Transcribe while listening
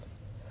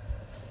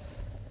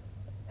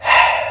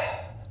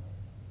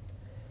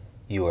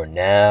You are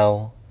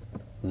now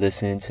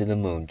listening to the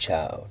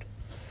Moonchild.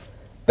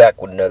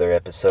 Back with another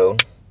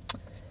episode.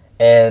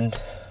 And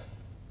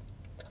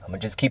I'm gonna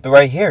just keep it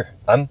right here.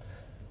 I'm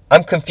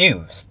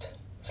confused.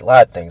 There's a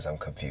lot of things I'm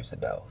confused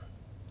about.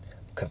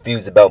 I'm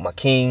confused about my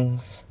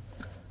kings.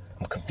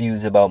 I'm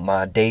confused about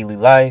my daily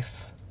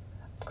life.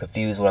 I'm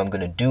confused what I'm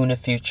gonna do in the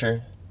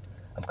future.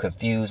 I'm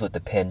confused with the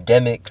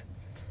pandemic.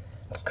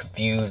 I'm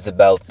confused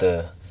about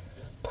the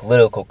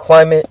political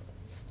climate.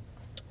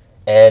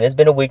 And it's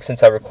been a week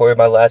since I recorded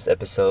my last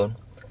episode.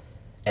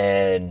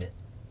 And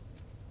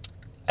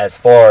as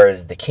far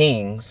as the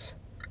Kings,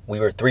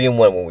 we were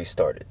 3-1 when we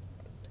started.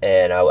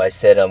 And I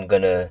said I'm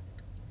going to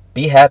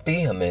be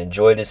happy. I'm going to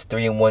enjoy this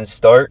 3-1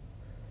 start.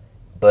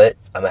 But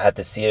I'm going to have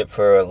to see it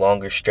for a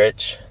longer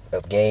stretch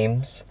of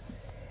games.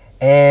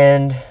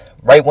 And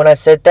right when I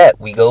said that,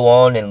 we go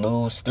on and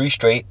lose 3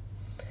 straight.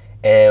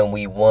 And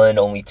we won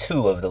only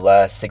 2 of the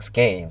last 6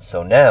 games.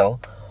 So now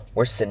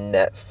we're sitting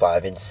at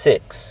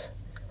 5-6.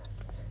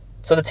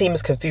 So the team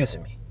is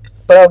confusing me.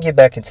 But I'll get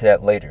back into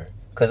that later.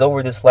 Because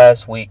over this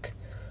last week,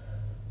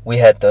 we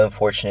had the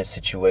unfortunate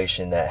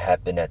situation that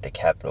happened at the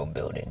Capitol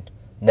building.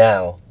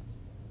 Now,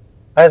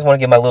 I just want to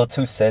give my little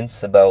 2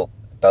 cents about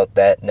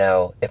that.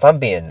 Now, if I'm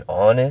being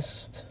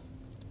honest,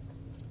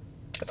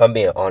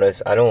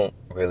 I don't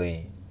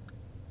really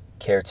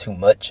care too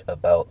much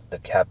about the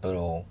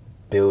Capitol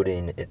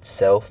building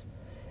itself.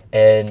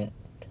 And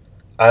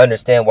I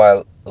understand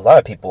why a lot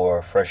of people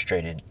are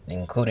frustrated,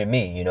 including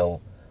me.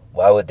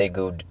 Why would they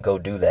go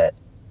do that?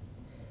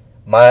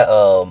 And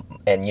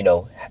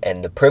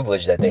the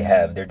privilege that they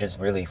have, they're just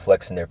really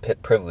flexing their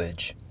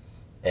privilege.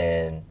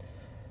 And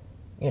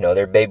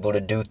they're able to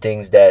do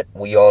things that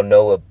we all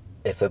know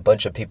if a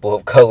bunch of people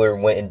of color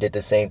went and did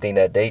the same thing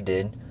that they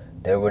did,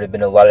 there would have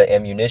been a lot of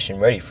ammunition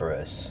ready for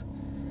us.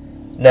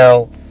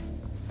 Now,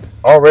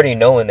 already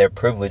knowing their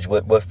privilege,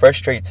 what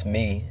frustrates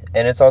me,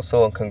 and it's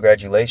also a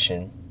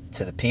congratulation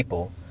to the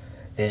people,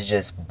 is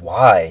just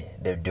why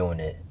they're doing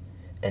it.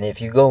 And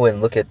if you go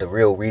and look at the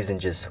real reason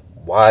just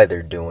why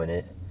they're doing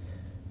it,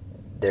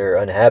 they're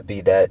unhappy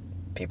that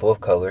people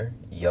of color,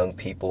 young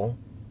people,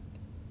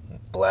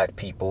 black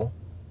people,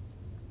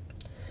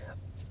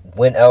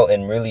 went out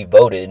and really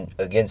voted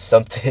against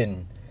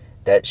something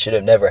that should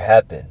have never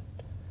happened.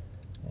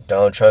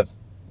 Donald Trump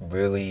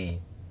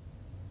really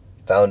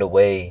found a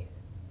way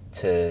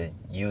to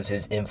use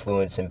his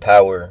influence and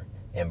power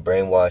and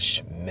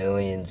brainwash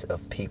millions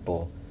of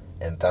people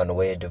and found a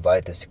way to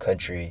divide this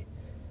country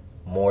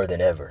more than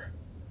ever.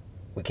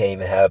 We can't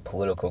even have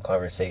political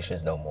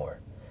conversations no more.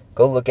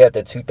 Go look at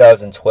the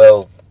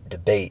 2012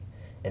 debate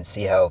and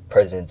see how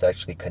presidents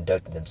actually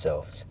conducted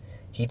themselves.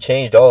 He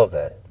changed all of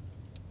that.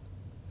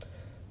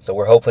 So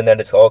we're hoping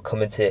that it's all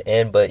coming to an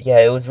end. But yeah,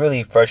 it was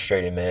really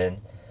frustrating,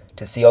 man,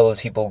 to see all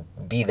those people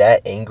be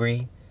that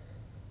angry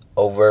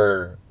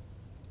over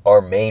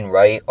our main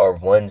right, our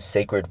one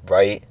sacred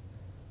right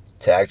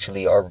to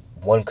actually our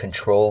one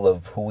control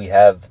of who we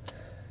have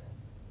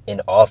in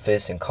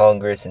office, in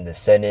Congress, in the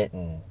Senate,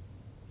 and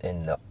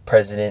the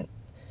president.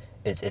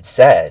 It's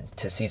sad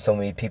to see so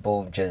many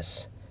people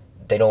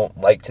they don't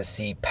like to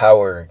see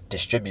power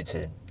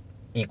distributed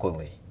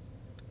equally.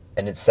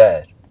 And it's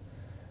sad.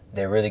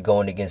 They're really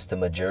going against the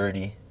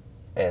majority.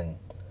 And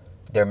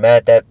they're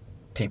mad that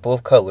people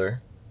of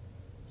color,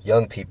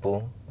 young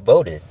people,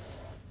 voted.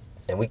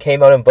 And we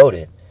came out and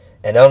voted.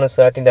 And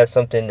honestly, I think that's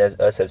something that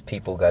us as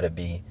people got to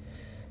be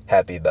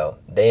happy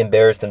about. They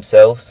embarrassed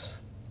themselves.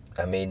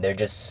 I mean, they're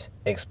just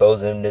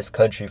exposing this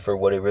country for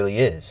what it really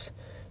is.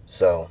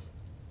 So,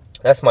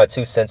 that's my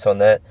 2 cents on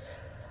that.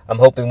 I'm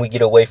hoping we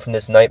get away from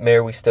this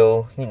nightmare. We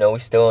still in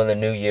the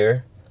new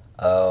year.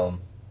 I'm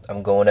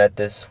going at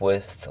this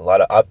with a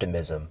lot of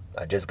optimism.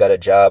 I just got a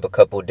job a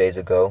couple of days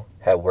ago.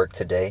 Had work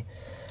today.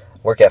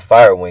 Work at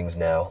Fire Wings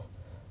now.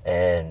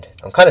 And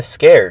I'm kind of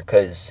scared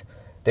because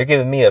they're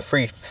giving me a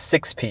free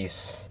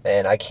 6-piece.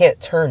 And I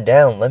can't turn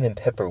down lemon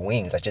pepper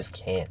wings. I just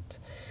can't.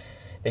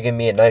 They're giving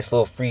me a nice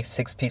little free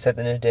 6-piece at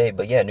the end of the day.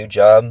 But yeah, new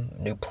job,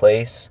 new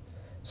place.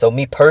 So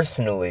me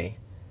personally,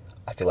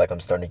 I feel like I'm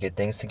starting to get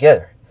things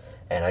together.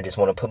 And I just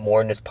want to put more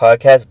in this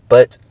podcast.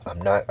 But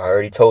I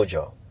already told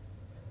y'all.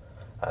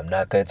 I'm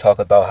not going to talk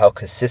about how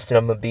consistent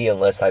I'm going to be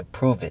unless I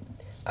prove it.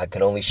 I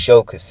can only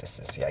show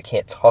consistency. I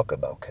can't talk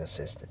about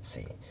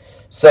consistency.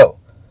 So,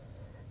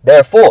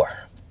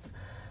 therefore,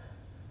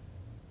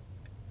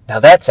 now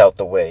that's out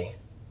the way.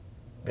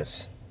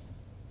 Just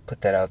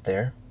put that out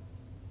there.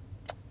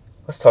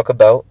 Let's talk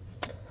about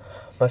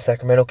my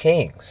Sacramento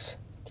Kings.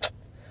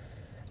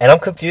 And I'm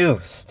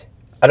confused.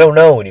 I don't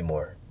know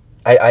anymore.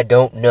 I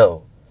don't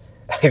know.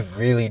 I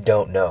really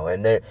don't know.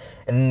 And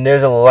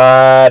there's a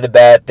lot of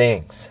bad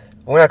things.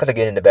 We're not going to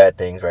get into bad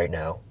things right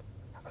now.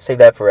 I'll save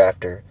that for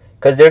after.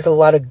 Because there's a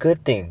lot of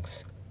good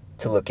things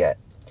to look at.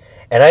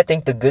 And I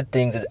think the good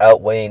things is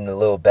outweighing the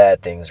little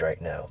bad things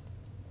right now.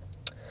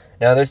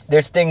 Now there's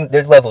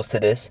levels to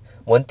this.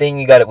 One thing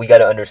we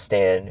gotta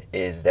understand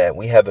is that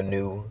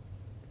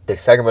the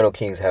Sacramento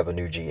Kings have a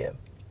new GM.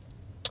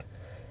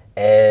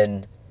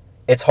 And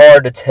it's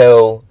hard to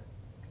tell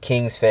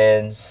Kings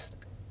fans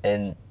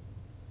and,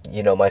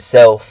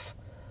 myself,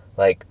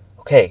 like,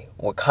 okay,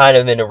 we're kind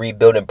of in a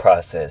rebuilding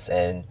process.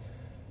 And,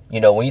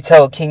 when you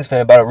tell a Kings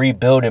fan about a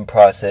rebuilding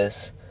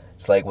process,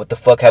 it's like, what the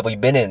fuck have we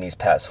been in these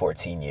past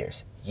 14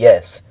 years?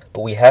 Yes,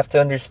 but we have to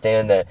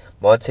understand that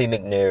Monte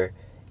McNair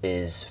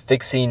is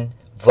fixing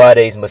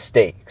Vlade's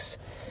mistakes.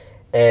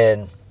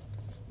 And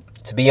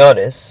to be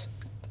honest,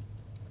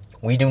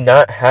 we do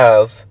not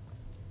have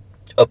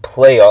a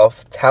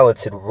playoff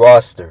talented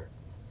roster.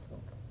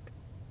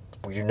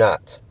 We do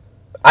not.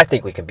 I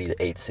think we can be the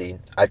 8th seed.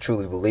 I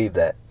truly believe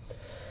that.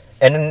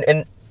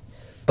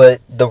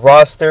 But the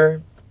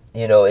roster,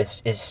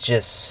 it's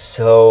just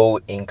so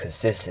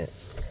inconsistent.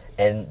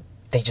 And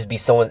they just be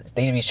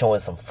showing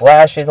some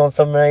flashes on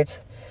some nights,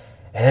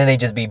 and then they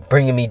just be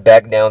bringing me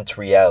back down to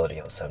reality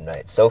on some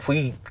nights. So if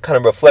we kind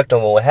of reflect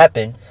on what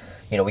happened,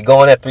 we go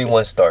on that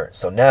 3-1 start.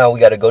 So now we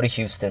got to go to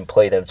Houston,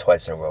 play them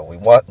twice in a row.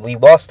 We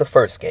lost the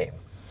first game.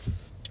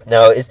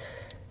 Now,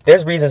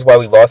 there's reasons why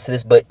we lost to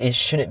this, but it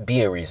shouldn't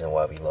be a reason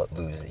why we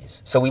lose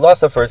these. So we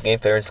lost the first game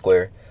fair and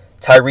square.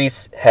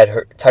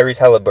 Tyrese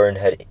Halliburton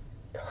had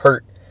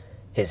hurt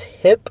his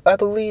hip, I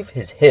believe,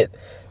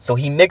 So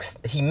he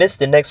missed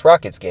the next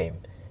Rockets game.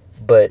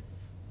 But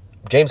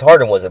James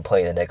Harden wasn't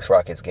playing the next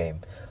Rockets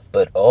game.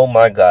 But oh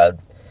my God,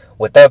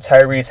 without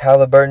Tyrese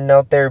Halliburton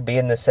out there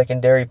being the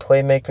secondary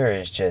playmaker,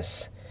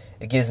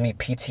 it gives me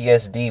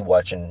PTSD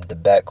watching the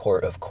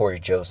backcourt of Corey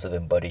Joseph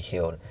and Buddy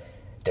Hield.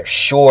 They're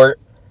short.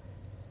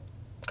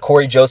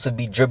 Corey Joseph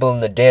be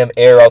dribbling the damn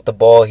air out the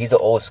ball. He's an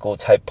old school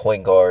type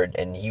point guard,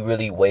 and he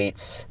really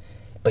waits.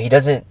 But he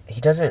doesn't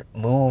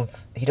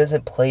move. He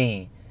doesn't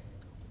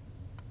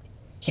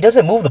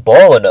move the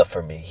ball enough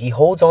for me. He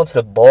holds onto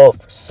the ball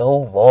for so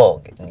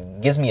long. And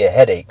it gives me a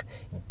headache.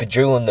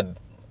 Dribbling the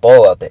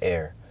ball out the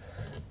air.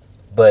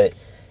 And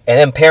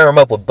then pair him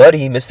up with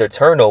Buddy, Mr.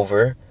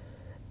 Turnover.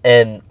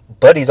 And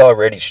Buddy's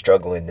already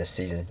struggling this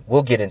season.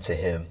 We'll get into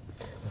him.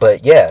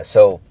 But yeah,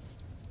 so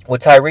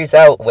with Tyrese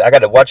out, I got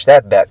to watch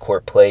that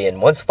backcourt play.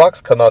 And once Fox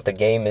come out the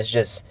game, it's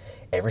just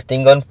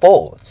everything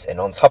unfolds. And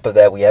on top of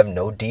that, we have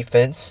no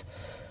defense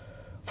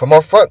from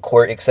our front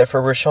court except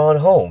for Rashawn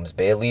Holmes.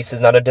 Bayless is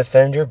not a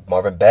defender.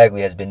 Marvin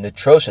Bagley has been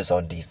atrocious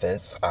on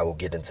defense. I will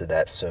get into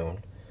that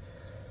soon.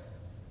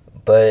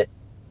 But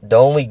the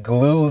only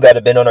glue that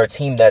have been on our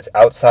team that's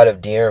outside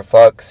of De'Aaron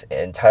Fox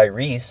and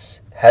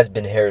Tyrese has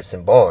been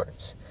Harrison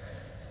Barnes.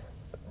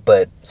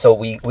 But so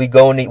we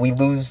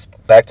lose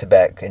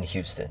back-to-back in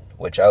Houston,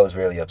 which I was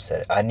really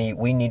upset.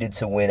 We needed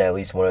to win at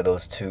least one of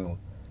those two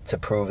to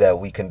prove that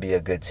we can be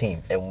a good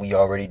team, and we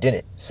already did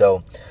it.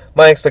 So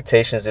my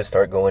expectations just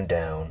start going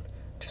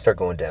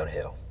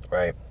downhill,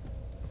 right?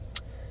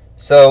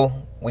 So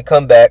we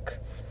come back.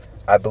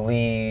 I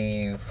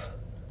believe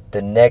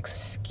the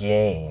next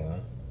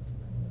game,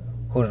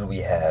 who did we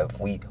have?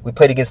 We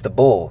played against the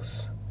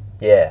Bulls.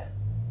 Yeah,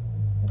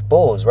 the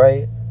Bulls,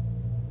 right?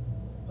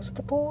 Was it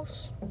the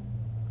Bulls?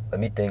 Let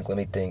me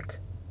think.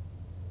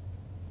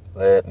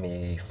 Let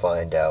me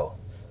find out.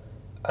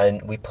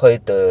 And we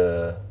played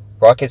the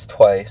Rockets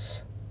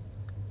twice,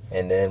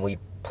 and then we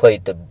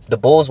played the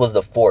Bulls was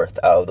the 4th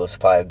out of those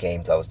 5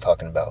 games I was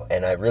talking about,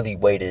 and I really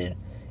waited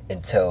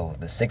until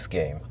the 6th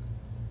game.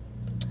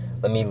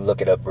 Let me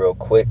look it up real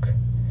quick.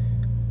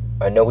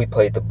 I know we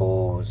played the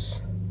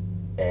Bulls,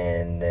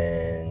 and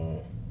then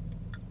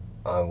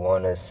I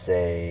want to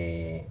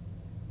say,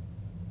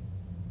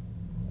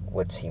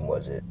 what team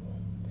was it?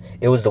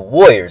 It was the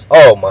Warriors.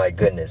 Oh my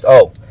goodness.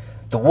 Oh,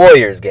 the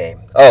Warriors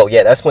game. Oh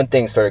yeah, that's when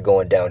things started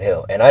going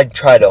downhill. And I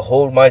tried to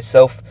hold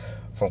myself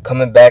from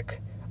coming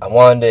back. I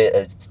wanted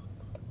to,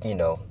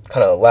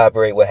 kind of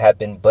elaborate what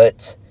happened,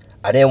 but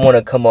I didn't want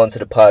to come onto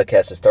the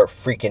podcast and start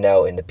freaking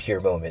out in the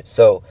pure moment.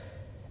 So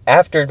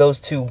after those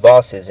 2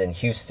 losses in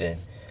Houston,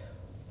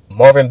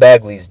 Marvin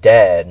Bagley's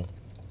dad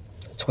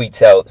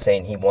tweets out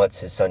saying he wants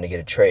his son to get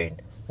a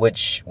trade,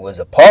 which was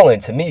appalling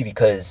to me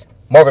because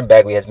Marvin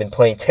Bagley has been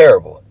playing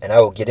terrible, and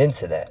I will get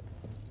into that.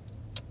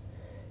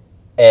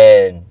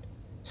 And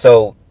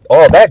so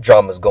all that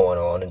drama's going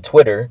on in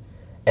Twitter,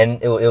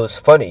 and it was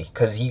funny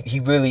because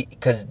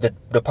because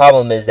the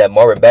problem is that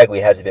Marvin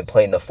Bagley hasn't been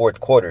playing the fourth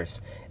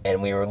quarters,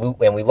 and we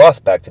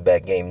lost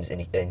back-to-back games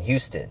in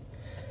Houston.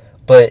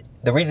 But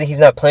the reason he's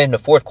not playing the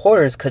fourth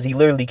quarter is because he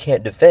literally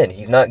can't defend.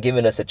 He's not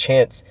giving us a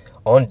chance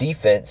on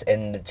defense,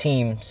 and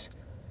teams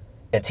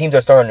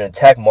are starting to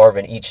attack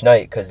Marvin each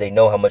night because they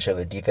know how much of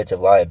a defensive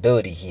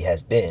liability he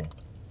has been.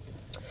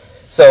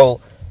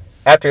 So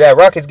after that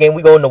Rockets game,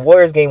 we go in the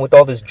Warriors game with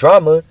all this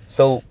drama.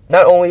 So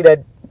not only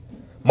that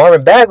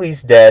Marvin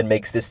Bagley's dad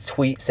makes this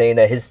tweet saying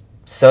that his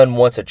son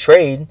wants a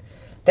trade,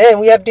 then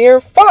we have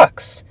De'Aaron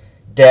Fox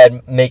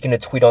dad making a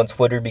tweet on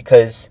Twitter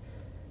because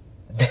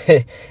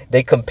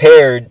they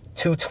compared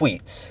 2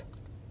 tweets.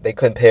 They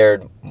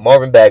compared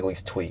Marvin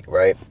Bagley's tweet,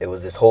 right? It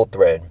was this whole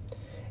thread.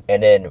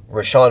 And then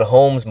Rashawn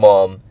Holmes'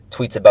 mom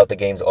tweets about the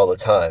games all the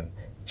time.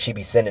 She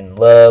be sending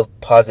love,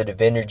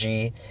 positive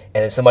energy.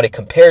 And then somebody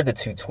compared the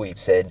 2 tweets,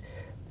 said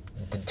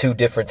the 2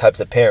 different types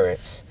of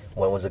parents.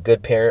 One was a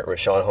good parent,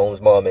 Rashawn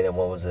Holmes' mom, and then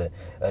one was a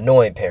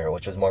annoying parent,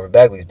 which was Marvin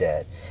Bagley's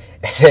dad.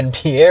 And then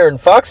De'Aaron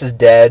Fox's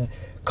dad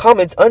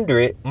comments under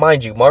it.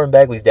 Mind you, Marvin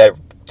Bagley's dad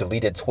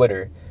deleted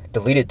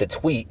the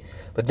tweet,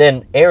 but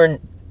then Aaron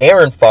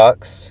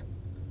Fox,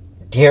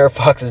 De'Aaron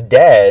Fox's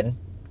dad,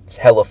 it's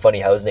hella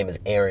funny how his name is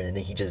Aaron, and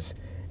then he just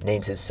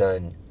names his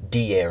son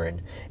De'Aaron.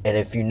 And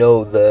if you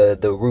know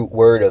the root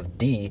word of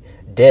de,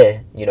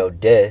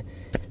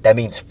 that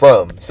means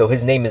from. So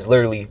his name is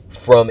literally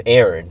from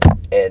Aaron,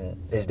 and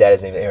his dad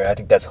is named Aaron. I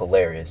think that's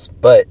hilarious.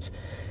 But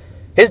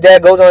his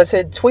dad goes on and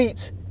said,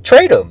 tweets,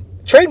 trade him.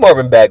 Trade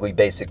Marvin Bagley,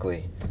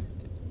 basically.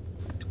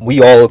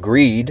 We all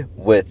agreed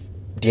with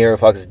De'Aaron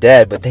Fox's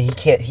dad, but then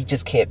he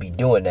just can't be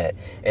doing that.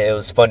 And it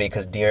was funny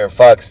because De'Aaron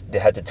Fox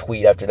had to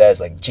tweet after that. It's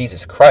like,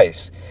 Jesus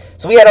Christ.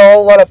 So we had a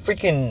whole lot of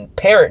freaking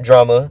parent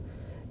drama,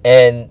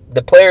 and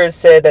the players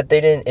said that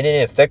it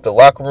didn't affect the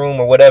locker room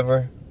or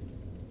whatever.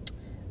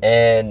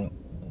 And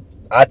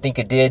I think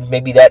it did.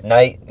 Maybe that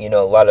night, a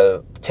lot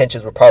of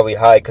tensions were probably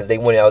high because they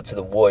went out to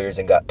the Warriors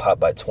and got popped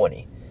by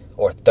 20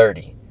 or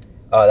 30.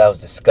 Oh, that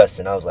was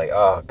disgusting. I was like,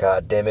 oh,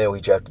 God damn it.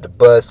 We dropped the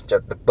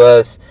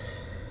bus.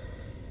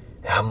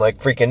 I'm like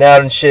freaking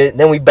out and shit. And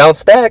then we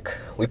bounce back.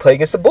 We play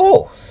against the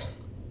Bulls.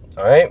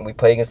 All right? We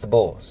play against the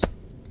Bulls.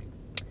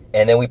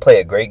 And then we play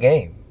a great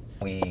game.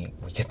 We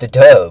get the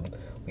dub.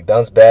 We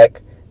bounce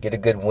back, get a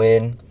good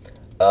win.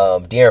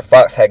 De'Aaron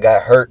Fox had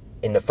got hurt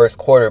in the first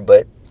quarter,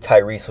 but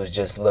Tyrese was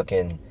just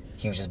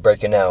he was just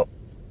breaking out.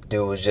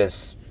 Dude was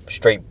just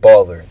straight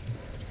baller.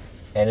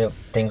 And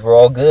things were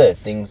all good.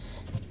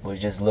 Things were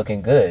just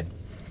looking good.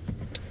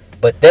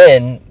 But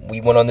then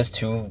we went on this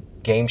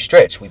 2-game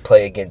stretch. We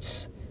play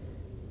against,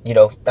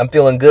 I'm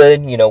feeling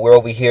good. We're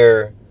over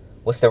here.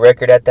 What's the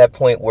record at that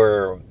point?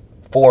 We're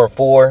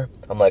 4-4.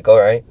 I'm like, all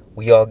right,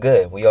 we all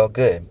good.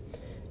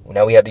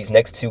 Now we have these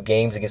next 2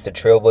 games against the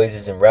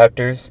Trailblazers and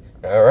Raptors.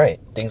 All right,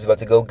 things about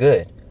to go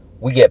good.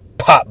 We get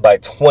popped by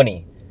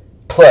 20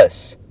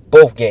 plus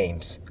both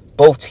games.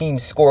 Both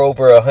teams score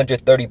over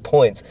 130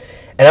 points.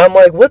 And I'm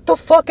like, what the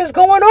fuck is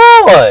going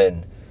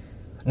on?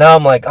 Now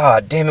I'm like,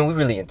 damn it, we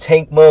really in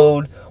tank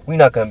mode. We're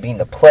not going to be in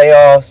the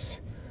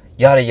playoffs.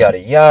 Yada, yada,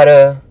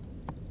 yada.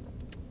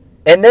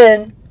 And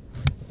then,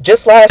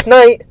 just last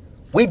night,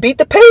 we beat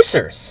the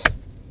Pacers.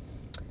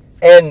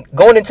 And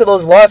going into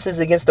those losses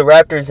against the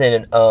Raptors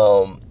and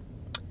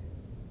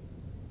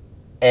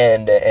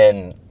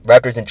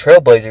Raptors and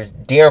Trailblazers,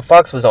 De'Aaron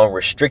Fox was on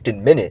restricted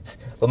minutes.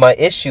 But my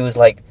issue is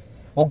like,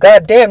 well,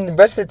 goddamn, the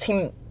rest of the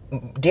team,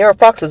 De'Aaron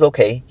Fox is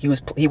okay.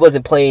 He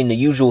wasn't playing the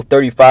usual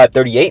 35,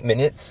 38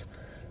 minutes,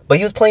 but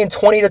he was playing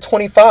 20 to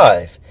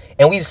 25,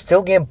 and we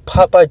still getting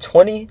popped by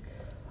 20.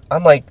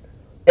 I'm like,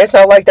 it's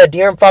not like that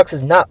De'Aaron Fox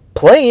is not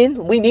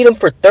playing. We need him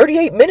for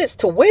 38 minutes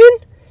to win.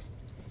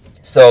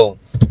 So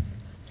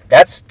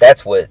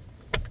that's what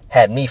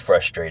had me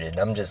frustrated.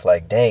 I'm just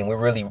like, dang, we're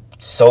really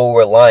so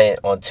reliant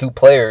on 2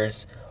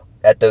 players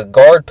at the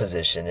guard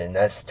position, and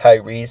that's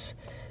Tyrese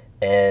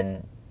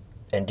and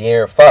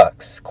De'Aaron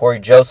Fox. Corey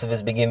Joseph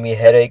has been giving me a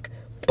headache.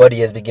 Buddy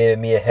has been giving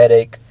me a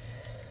headache.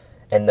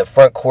 And the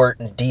front court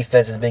and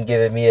defense has been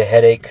giving me a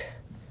headache.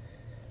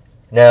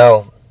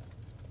 Now,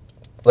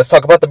 let's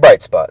talk about the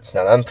bright spots.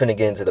 Now, I'm finna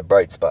get into the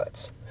bright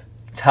spots.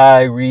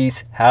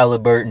 Tyrese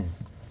Halliburton.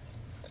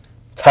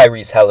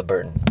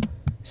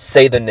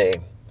 Say the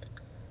name.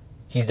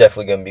 He's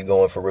definitely going to be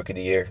going for Rookie of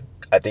the Year.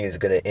 I think it's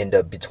going to end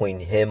up between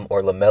him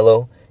or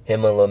LaMelo.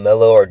 Him and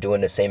LaMelo are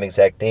doing the same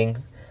exact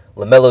thing.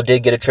 LaMelo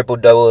did get a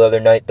triple-double the other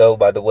night, though,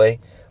 by the way.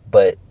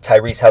 But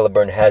Tyrese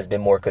Halliburton has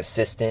been more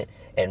consistent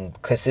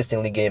and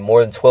consistently getting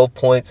more than 12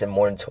 points and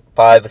more than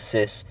 5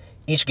 assists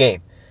each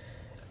game.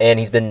 And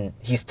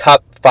he's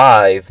top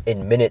 5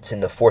 in minutes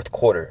in the fourth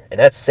quarter. And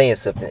that's saying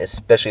something,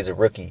 especially as a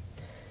rookie.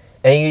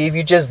 And if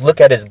you just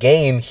look at his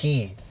game,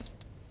 he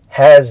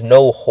has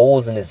no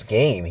holes in his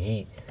game.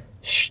 He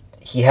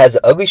has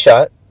an ugly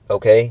shot,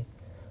 okay?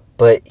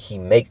 But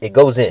it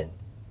goes in.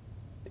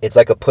 It's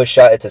like a push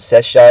shot. It's a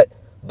set shot.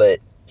 But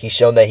he's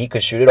shown that he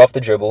could shoot it off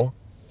the dribble.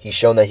 He's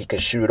shown that he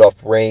could shoot it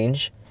off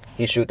range.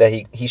 He showed that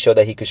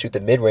he could shoot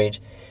the mid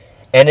range.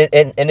 And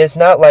it's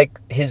not like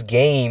his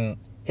game.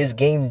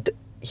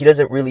 He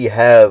doesn't really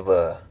have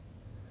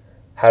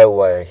how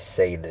do I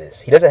say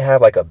this? He doesn't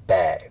have like a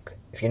bag.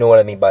 If you know what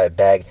I mean by a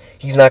bag,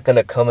 he's not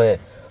gonna come in,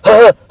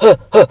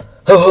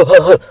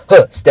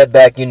 step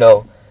back,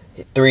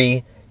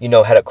 3,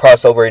 had a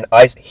crossover and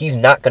ice. He's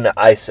not gonna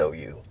ISO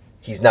you.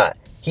 He's not.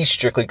 He's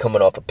strictly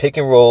coming off of pick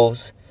and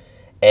rolls,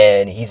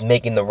 and he's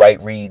making the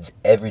right reads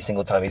every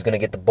single time. He's gonna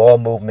get the ball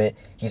movement.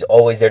 He's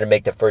always there to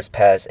make the first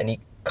pass, and he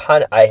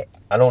kind of I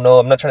don't know.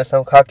 I'm not trying to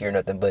sound cocky or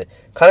nothing, but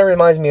kind of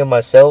reminds me of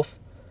myself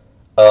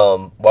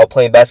while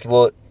playing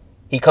basketball.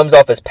 He comes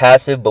off as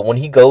passive, but when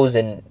he goes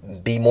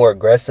and be more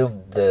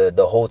aggressive,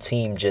 the whole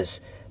team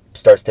just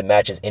starts to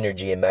match his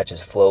energy and match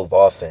his flow of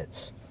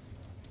offense.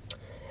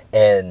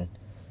 And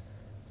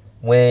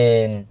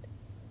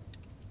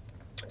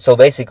so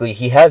basically,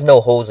 he has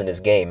no holes in his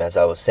game, as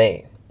I was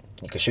saying.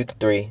 He can shoot the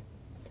 3.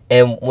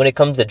 And when it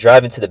comes to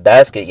driving to the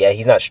basket, yeah,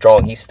 he's not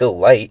strong. He's still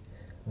light.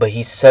 but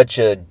he's such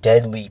a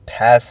deadly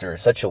passer,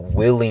 such a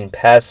willing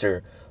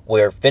passer,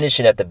 where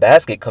finishing at the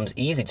basket comes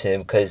easy to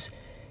him because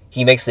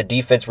he makes the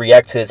defense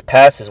react to his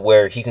passes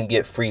where he can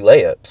get free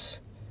layups.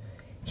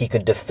 He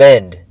can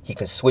defend. He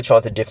can switch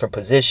onto different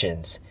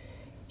positions.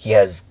 He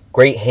has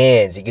great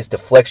hands. He gets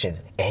deflections.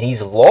 And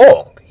he's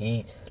long.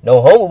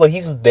 No homo, but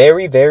he's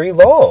very, very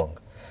long.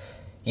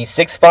 He's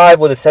 6'5"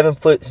 with a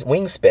 7-foot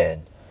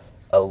wingspan.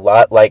 A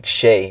lot like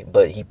Shea,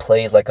 but he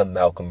plays like a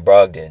Malcolm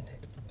Brogdon.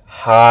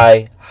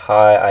 High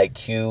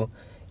IQ.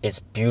 It's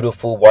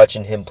beautiful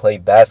watching him play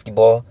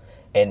basketball.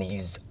 And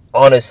he's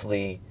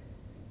honestly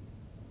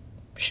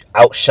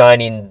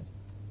outshining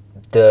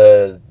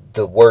the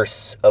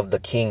worst of the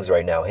Kings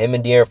right now. Him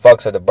and De'Aaron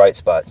Fox are the bright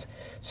spots.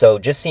 So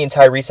just seeing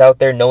Tyrese out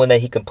there, knowing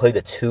that he can play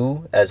the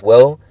 2 as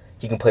well.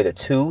 He can play the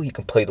 2. He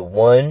can play the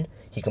 1.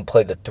 He can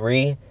play the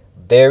 3.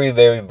 Very,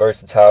 very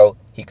versatile.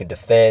 He can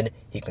defend.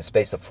 He can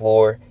space the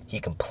floor. He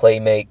can play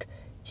make.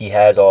 He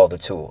has all the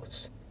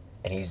tools.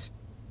 And he's,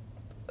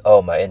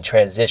 in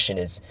transition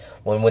is,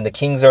 when the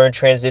Kings are in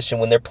transition,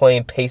 when they're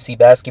playing pacey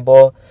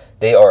basketball,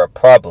 they are a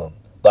problem.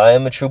 But I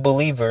am a true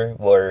believer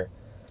where,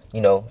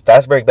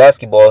 fast break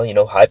basketball,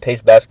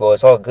 high-paced basketball,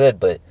 it's all good,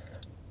 but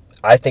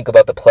I think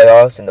about the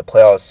playoffs, and the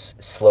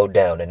playoffs slow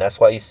down. And that's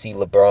why you see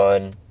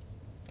LeBron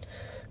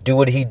do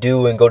what he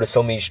do and go to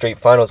so many straight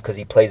finals, because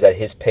he plays at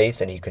his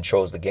pace and he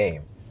controls the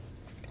game.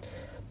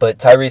 But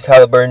Tyrese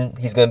Halliburton,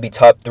 he's going to be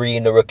top 3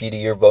 in the Rookie of the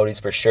Year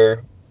votings for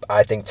sure.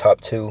 I think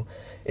top 2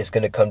 is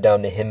going to come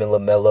down to him and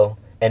LaMelo.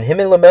 And him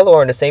and LaMelo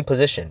are in the same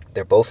position.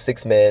 They're both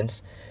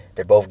 6-mans.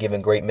 They're both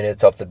giving great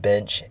minutes off the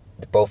bench.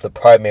 They're both the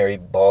primary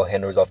ball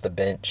handlers off the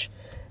bench.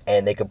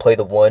 And they can play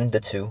the 1, the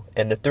 2,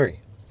 and the 3.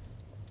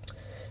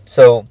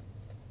 So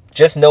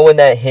just knowing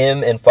that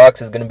him and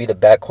Fox is going to be the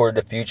backcourt of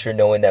the future,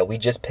 knowing that we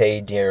just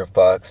paid De'Aaron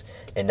Fox,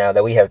 and now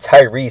that we have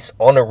Tyrese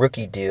on a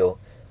rookie deal,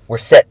 we're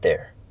set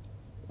there.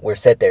 We're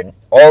set there.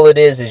 All it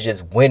is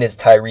just, when is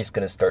Tyrese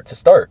going to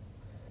start?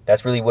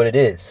 That's really what it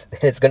is.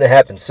 It's going to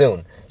happen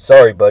soon.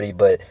 Sorry, buddy,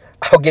 but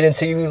I'll get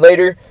into you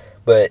later.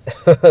 But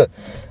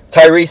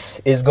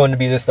Tyrese is going to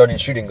be the starting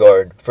shooting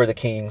guard for the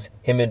Kings,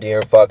 him and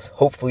De'Aaron Fox,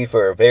 hopefully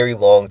for a very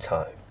long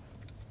time.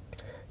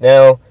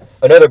 Now,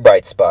 another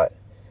bright spot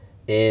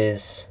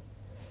is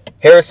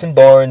Harrison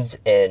Barnes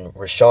and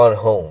Richaun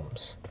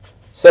Holmes.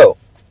 So,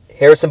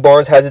 Harrison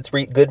Barnes has its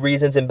good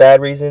reasons and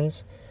bad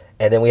reasons.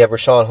 And then we have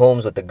Richaun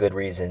Holmes with the good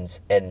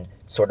reasons and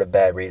sort of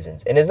bad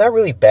reasons. And it's not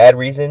really bad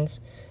reasons.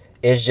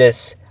 It's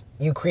just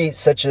you create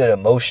such an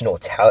emotional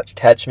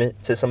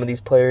attachment to some of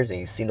these players. And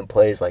you see them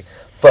play, it's like,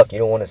 fuck, you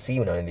don't want to see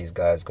none of these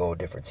guys go to a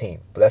different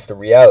team. But that's the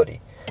reality.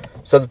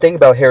 So the thing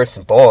about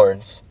Harrison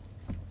Barnes,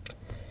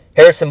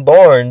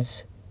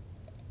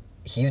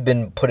 he's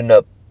been putting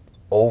up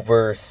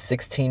over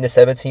 16 to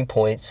 17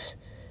 points,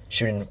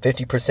 shooting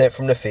 50%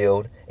 from the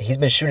field. And he's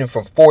been shooting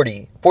from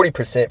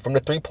 40% from the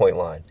three-point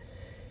line.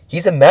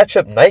 He's a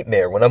matchup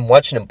nightmare when I'm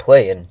watching him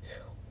play. And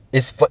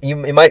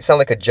it might sound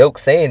like a joke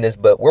saying this,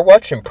 but we're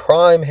watching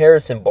prime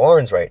Harrison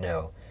Barnes right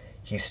now.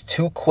 He's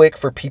too quick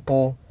for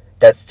people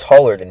that's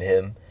taller than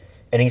him,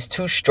 and he's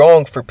too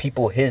strong for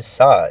people his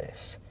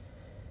size.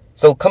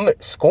 So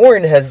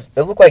scoring it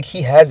looked like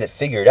he has it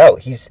figured out.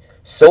 He's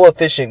so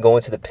efficient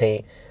going to the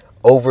paint,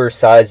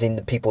 oversizing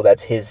the people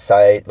that's his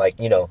size. Like,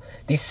 these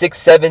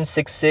 6'7",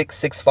 6'6",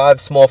 6'5"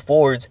 small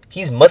forwards,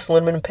 he's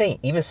muscling them in the paint,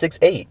 even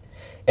 6'8".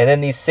 And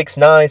then these 6'9",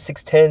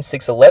 6'10",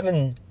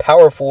 6'11"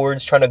 power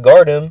forwards trying to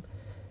guard him,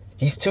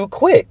 he's too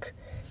quick.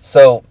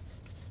 So,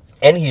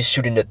 and he's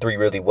shooting the 3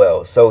 really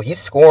well. So he's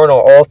scoring on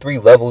all 3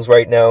 levels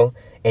right now.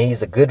 And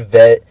he's a good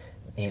vet.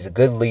 He's a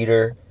good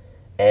leader.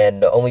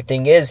 And the only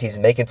thing is, he's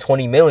making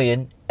 $20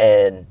 million.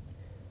 And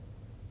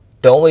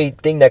the only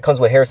thing that comes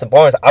with Harrison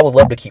Barnes, I would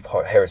love to keep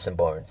Harrison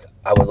Barnes.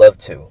 I would love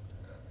to.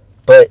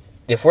 But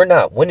if we're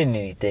not winning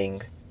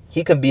anything,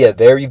 he can be a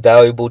very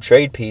valuable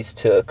trade piece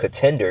to a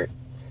contender.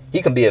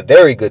 He can be a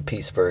very good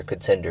piece for a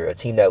contender, a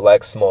team that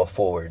lacks small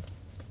forward.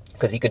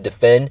 Because he can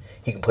defend,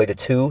 he can play the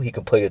 2, he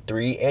can play the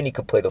 3, and he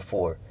can play the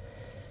 4.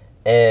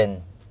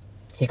 And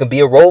he can be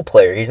a role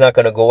player. He's not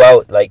going to go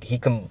out like he's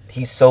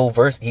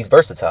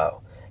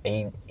versatile.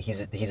 And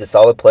he's a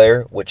solid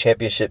player with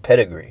championship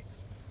pedigree.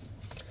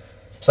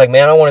 It's like,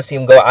 man, I want to see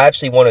him go. I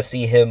actually want to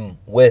see him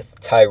with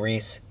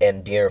Tyrese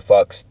and De'Aaron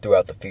Fox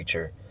throughout the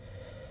future.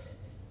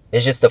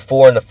 It's just the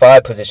 4 and the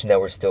 5 position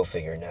that we're still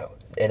figuring out.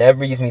 And that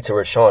brings me to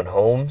Richaun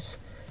Holmes.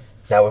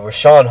 Now, with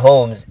Richaun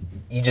Holmes,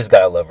 you just got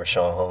to love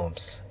Richaun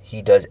Holmes.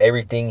 He does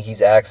everything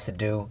he's asked to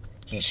do.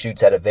 He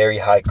shoots at a very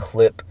high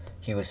clip.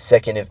 He was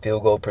second in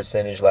field goal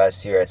percentage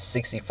last year at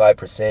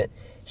 65%.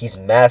 He's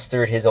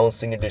mastered his own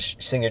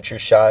signature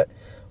shot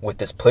with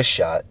this push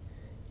shot.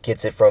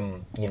 Gets it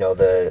from,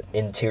 the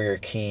interior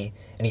key.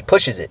 And he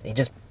pushes it. He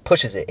just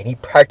pushes it. And he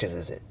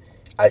practices it.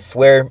 I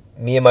swear,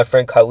 me and my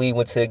friend Khalid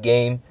went to a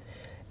game.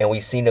 And we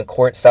seen the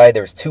court side.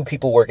 There was 2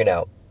 people working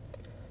out.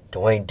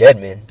 Dwayne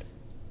Dedmon,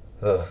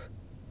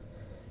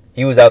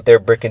 he was out there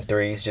bricking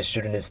 3s, just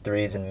shooting his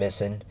 3s and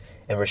missing.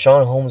 And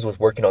Richaun Holmes was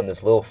working on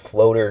this little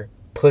floater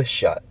push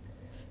shot.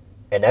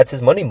 And that's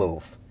his money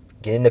move.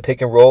 Get in the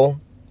pick and roll,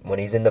 when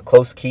he's in the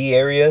close key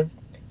area,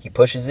 he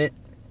pushes it,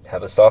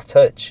 have a soft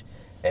touch.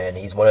 And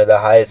he's one of the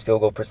highest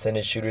field goal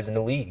percentage shooters in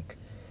the league.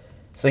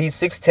 So he's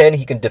 6'10",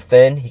 he can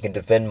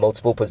defend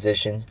multiple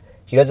positions.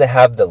 He doesn't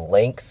have the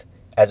length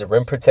as a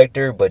rim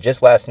protector, but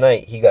just last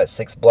night he got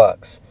 6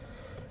 blocks.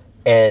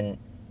 And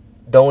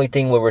the only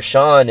thing with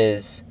Rashawn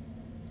is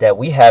that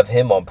we have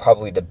him on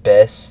probably the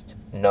best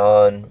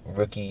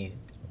non-rookie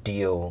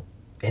deal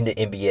in the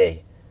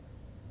NBA.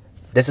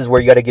 This is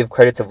where you got to give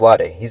credit to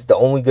Vlade. He's the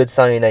only good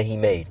signing that he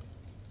made.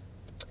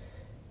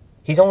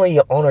 He's only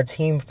on our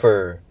team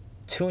for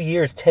 2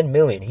 years, $10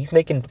 million. He's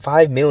making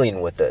 $5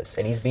 million with us,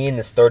 and he's being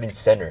the starting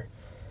center.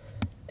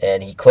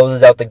 And he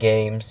closes out the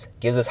games,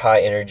 gives us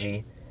high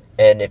energy.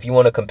 And if you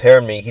want to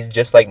compare me, he's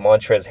just like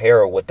Montrezl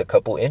Harrell with a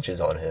couple inches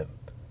on him.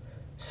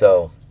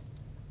 So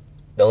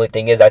the only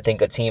thing is, I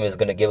think a team is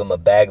going to give him a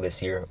bag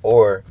this year,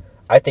 or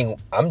I think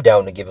I'm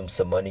down to give him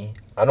some money.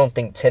 I don't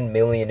think $10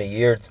 million a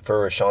year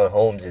for Rashawn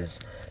Holmes is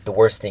the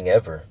worst thing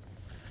ever.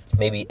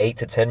 Maybe $8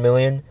 to $10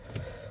 million.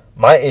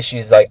 My issue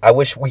is, like, I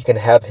wish we can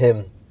have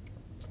him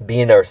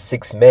being our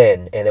 6th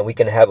man, and then we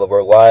can have a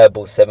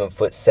reliable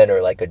 7-foot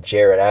center like a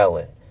Jared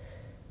Allen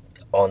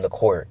on the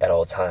court at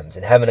all times.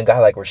 And having a guy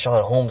like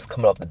Rashawn Holmes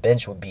coming off the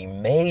bench would be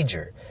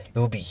major. It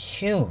would be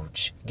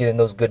huge, getting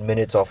those good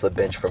minutes off the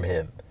bench from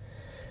him.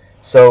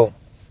 So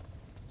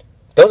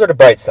those are the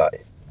bright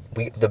side.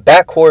 The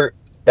backcourt.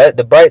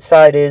 The bright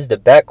side is the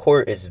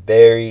backcourt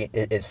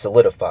is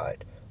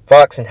solidified.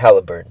 Fox and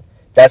Halliburton.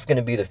 That's going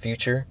to be the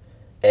future,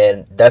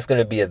 and that's going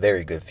to be a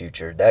very good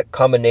future. That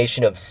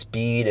combination of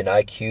speed and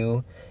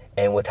IQ,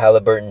 and with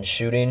Halliburton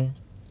shooting,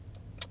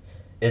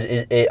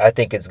 I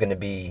think it's going to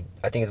be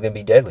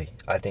deadly.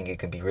 I think it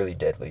can be really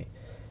deadly.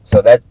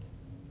 So that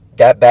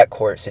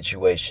backcourt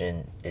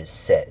situation is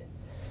set.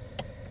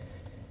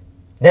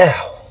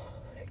 Now,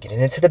 getting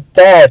into the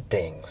bad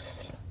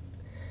things,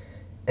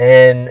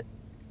 and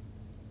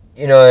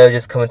I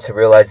just come into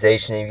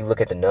realization, if you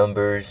look at the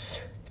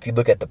numbers, if you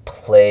look at the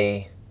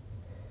play,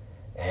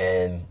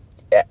 and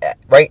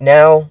right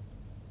now,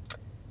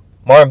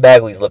 Marvin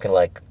Bagley's looking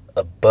like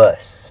a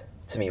bust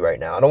to me right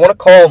now. I don't want to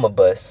call him a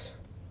bust,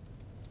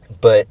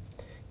 but,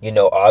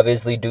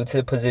 obviously due to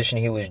the position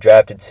he was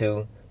drafted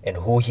to and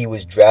who he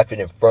was drafted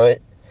in front.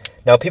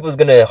 Now, people's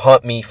going to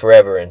haunt me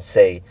forever and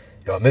say,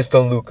 y'all missed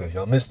on Luka.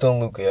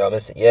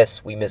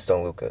 Yes, we missed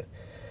on Luka.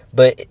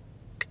 But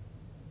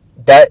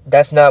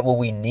that's not what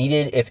we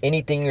needed. If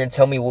anything, you're going to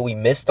tell me what we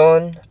missed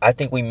on, I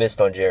think we missed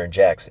on Jaren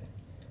Jackson.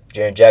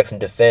 Jaren Jackson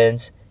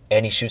defends,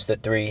 and he shoots the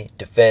 3,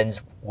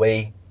 defends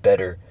way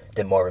better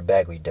than Marvin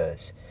Bagley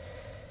does.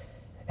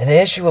 And the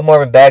issue with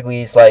Marvin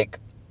Bagley is, like,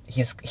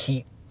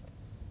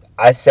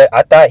 I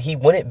thought he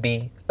wouldn't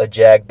be a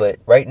Jag, but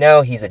right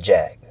now he's a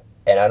Jag.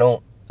 And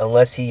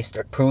unless he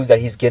proves that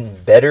he's getting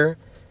better,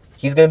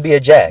 he's going to be a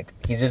Jag.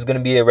 He's just going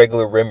to be a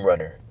regular rim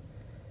runner.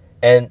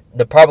 And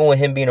the problem with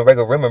him being a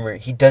regular rim runner,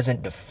 he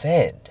doesn't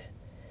defend.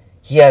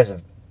 He has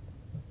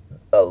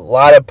a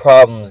lot of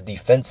problems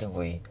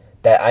defensively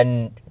that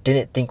I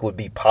didn't think would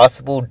be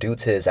possible due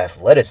to his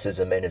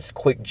athleticism and his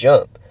quick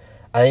jump.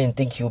 I didn't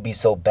think he would be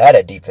so bad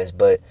at defense,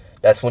 but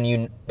that's when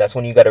you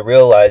got to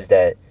realize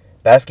that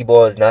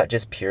basketball is not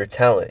just pure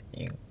talent.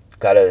 You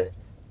got to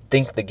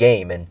think the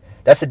game, and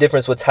that's the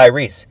difference with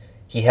Tyrese.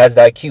 He has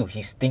the IQ.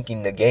 He's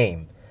thinking the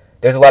game.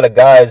 There's a lot of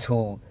guys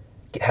who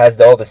has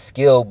all the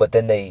skill, but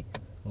then they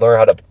learn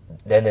how to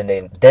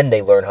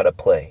they learn how to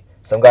play.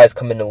 Some guys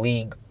come in the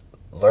league,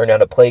 learn how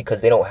to play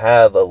because they don't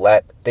have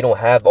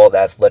all the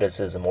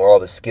athleticism or all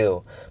the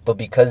skill, but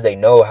because they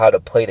know how to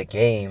play the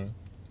game,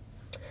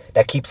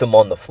 that keeps them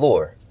on the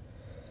floor.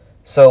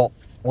 So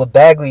with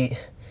Bagley,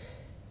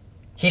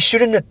 he's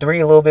shooting the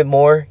 3 a little bit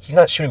more. He's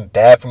not shooting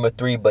bad from a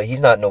 3, but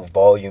he's not no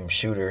volume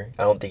shooter.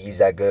 I don't think he's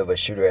that good of a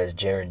shooter as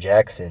Jaren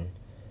Jackson.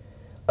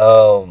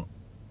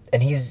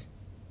 And he's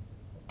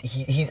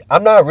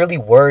I'm not really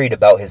worried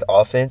about his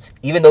offense,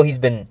 even though he's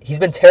been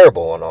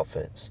terrible on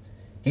offense.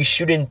 He's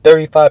shooting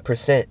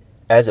 35%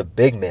 as a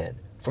big man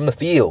from the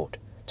field,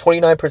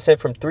 29%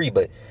 from 3,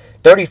 but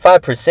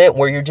 35%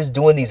 where you're just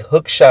doing these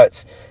hook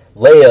shots,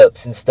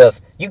 layups and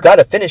stuff. You got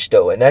to finish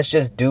though, and that's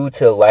just due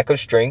to lack of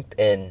strength,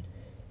 and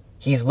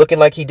he's looking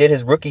like he did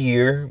his rookie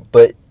year,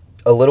 but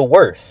a little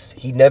worse.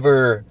 He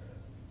never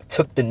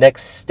took the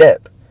next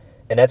step,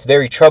 and that's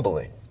very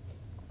troubling.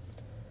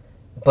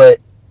 But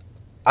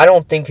I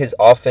don't think his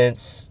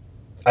offense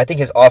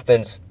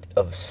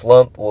of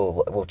slump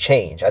will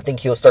change. I think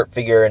he'll start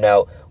figuring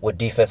out what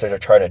defenses are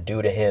trying to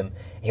do to him,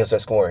 and he'll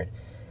start scoring.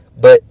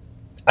 But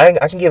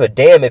I can give a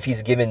damn if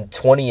he's given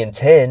 20 and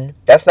 10.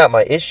 That's not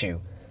my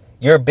issue.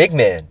 You're a big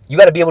man. You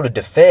got to be able to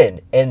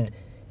defend. And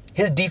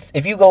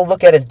if you go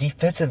look at his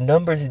defensive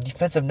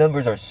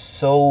numbers are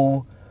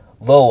so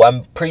low.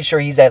 I'm pretty sure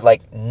he's at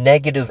like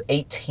negative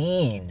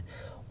 18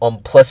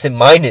 on plus and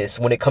minus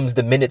when it comes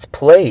to minutes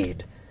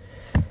played.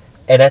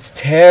 And that's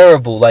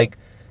terrible. Like,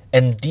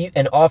 and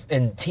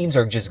teams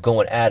are just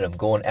going at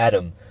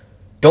him.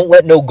 Don't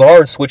let no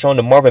guard switch on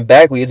to Marvin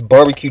Bagley. It's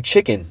barbecue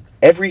chicken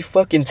every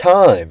fucking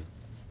time.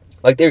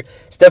 Like,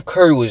 Steph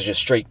Curry was just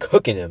straight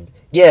cooking him.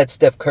 Yeah, it's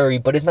Steph Curry,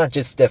 but it's not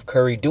just Steph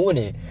Curry doing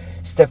it.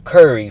 Steph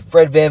Curry,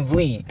 Fred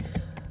VanVleet,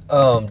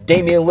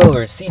 Damian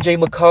Lillard,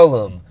 CJ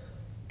McCollum.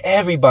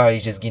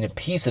 Everybody's just getting a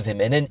piece of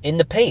him. And then in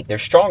the paint, they're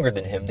stronger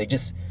than him. They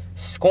just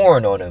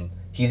scoring on him.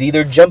 He's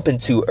either jumping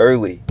too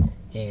early.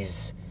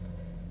 He's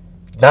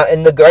not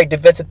in the right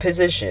defensive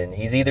position.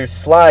 He's either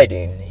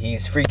sliding. He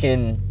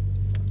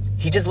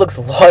just looks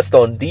lost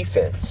on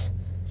defense.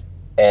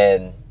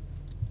 And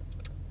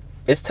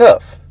it's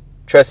tough.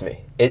 Trust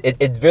me.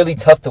 It's really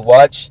tough to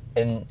watch.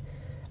 And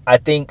I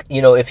think,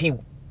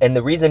 and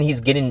the reason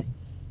he's getting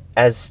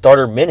as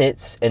starter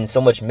minutes and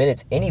so much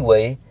minutes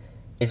anyway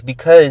is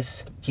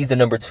because he's the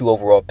number 2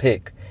 overall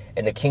pick.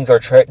 And the Kings are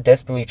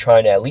desperately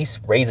trying to at least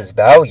raise his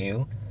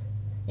value.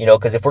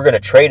 Because if we're going to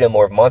trade him,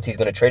 or if Monty's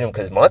going to trade him,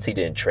 because Monty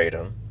didn't trade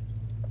him,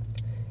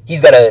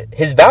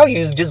 his value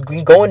is just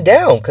going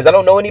down, because I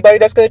don't know anybody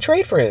that's going to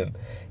trade for him.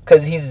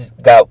 Because he's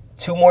got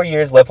 2 more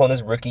years left on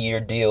this rookie year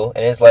deal,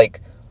 and it's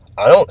like,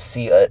 I don't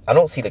see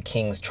the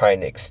Kings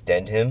trying to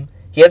extend him.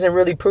 He hasn't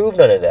really proved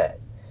none of that.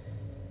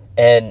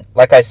 And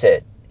like I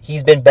said,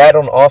 he's been bad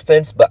on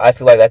offense, but I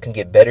feel like that can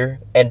get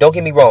better. And don't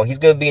get me wrong, he's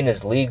going to be in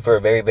this league for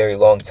a very, very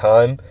long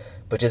time.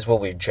 But just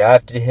when we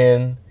drafted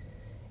him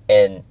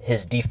and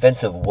his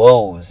defensive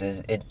woes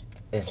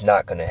is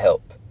not going to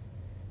help.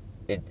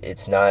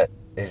 It's not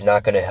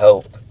going to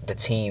help the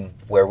team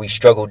where we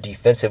struggle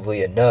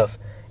defensively enough,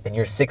 and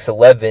you're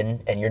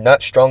 6'11", and you're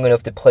not strong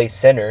enough to play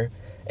center,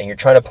 and you're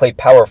trying to play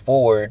power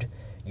forward.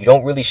 You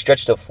don't really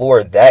stretch the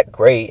floor that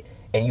great,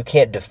 and you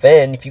can't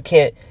defend.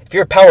 If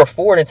you're a power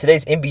forward in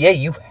today's NBA,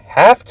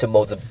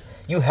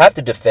 you have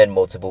to defend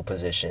multiple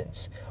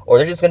positions, or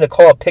they're just going to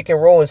call a pick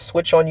and roll and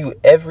switch on you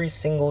every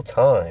single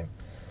time.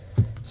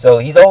 So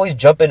he's always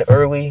jumping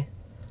early.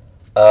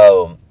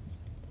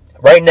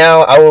 Right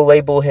now, I will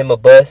label him a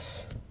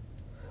bust,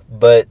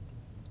 but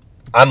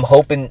I'm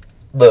hoping.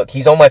 Look,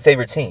 he's on my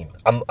favorite team.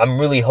 I'm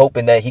really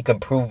hoping that he can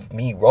prove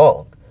me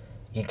wrong.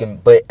 He can,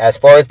 but as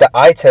far as the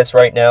eye test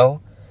right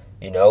now,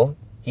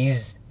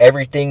 he's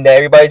everything that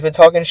everybody's been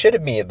talking shit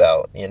at me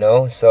about.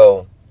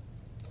 So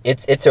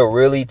it's a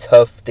really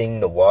tough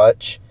thing to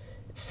watch.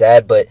 It's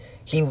sad, but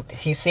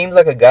he seems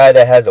like a guy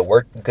that has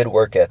a good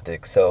work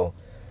ethic. So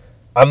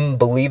I'm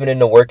believing in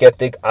the work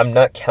ethic. I'm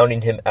not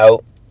counting him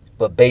out,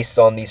 but based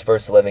on these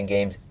first 11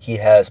 games, he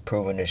has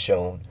proven and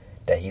shown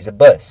that he's a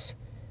bust.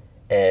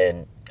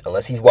 And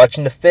unless he's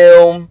watching the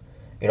film,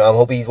 I'm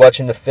hoping he's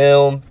watching the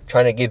film,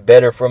 trying to get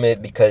better from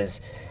it,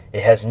 because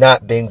it has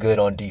not been good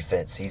on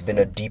defense. He's been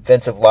a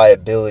defensive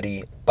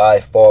liability, by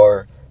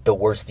far the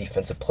worst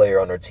defensive player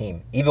on our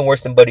team, even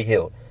worse than Buddy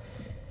Hield.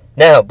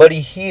 Now,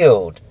 Buddy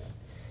Hield,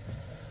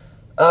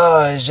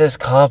 it's just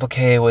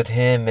complicated with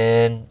him,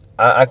 man.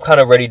 I'm kind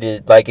of ready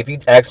to, if you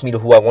ask me to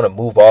who I want to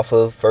move off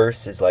of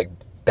first, is like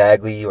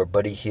Bagley or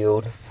Buddy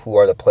Hield, who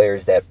are the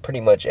players that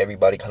pretty much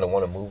everybody kind of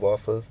want to move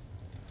off of.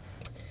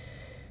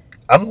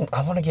 I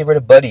want to get rid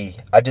of Buddy.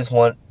 I just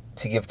want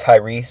to give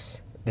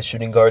Tyrese the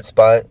shooting guard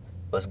spot.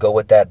 Let's go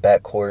with that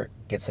backcourt.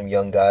 Get some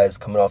young guys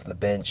coming off the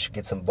bench.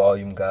 Get some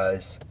volume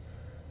guys.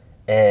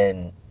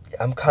 And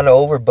I'm kind of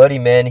over Buddy,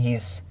 man.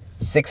 He's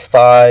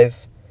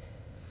 6'5".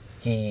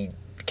 He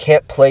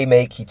can't play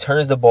make. He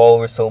turns the ball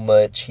over so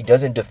much. He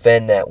doesn't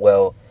defend that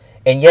well.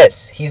 And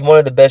yes, he's one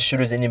of the best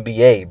shooters in the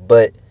NBA,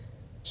 but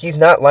he's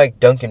not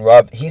like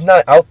he's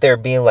not out there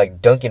being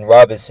like Duncan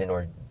Robinson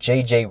or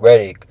JJ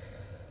Redick.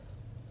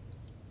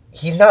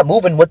 He's not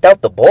moving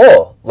without the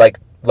ball like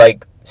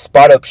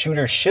spot up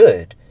shooters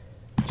should.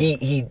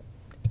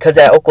 Because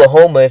at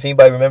Oklahoma, if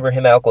anybody remember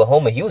him at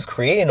Oklahoma, he was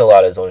creating a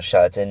lot of his own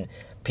shots, and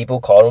people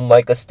call him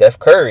like a Steph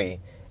Curry.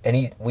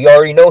 And we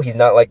already know he's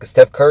not like a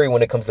Steph Curry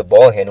when it comes to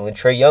ball handling.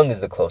 Trae Young is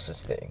the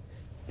closest thing.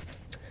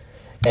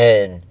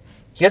 And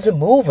he doesn't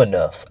move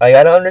enough. I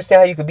don't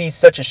understand how you could be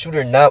such a shooter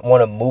and not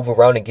want to move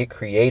around and get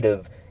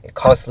creative and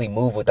constantly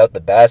move without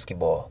the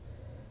basketball.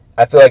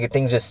 I feel like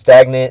things just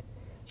stagnant.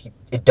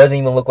 It doesn't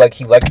even look like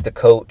he likes the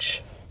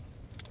coach.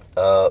 He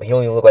don't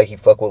even look like he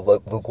fuck with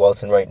Luke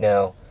Walton right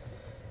now.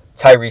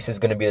 Tyrese is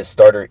going to be the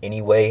starter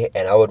anyway,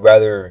 and I would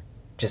rather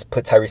just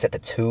put Tyrese at the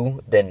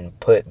 2 than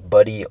put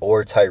Buddy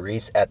or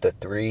Tyrese at the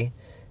 3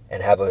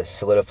 and have a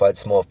solidified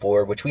small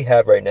forward, which we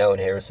have right now in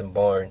Harrison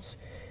Barnes.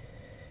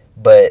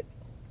 But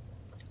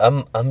I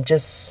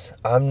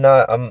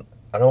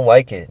don't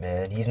like it,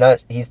 man.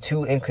 He's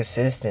too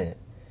inconsistent.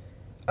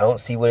 I don't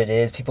see what it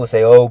is. People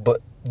say, "Oh,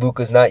 but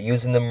Luka's not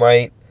using them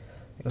right."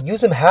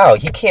 Use him how?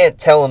 He can't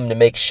tell him to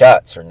make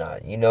shots or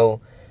not,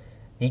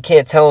 He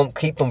can't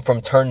keep him from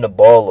turning the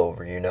ball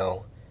over,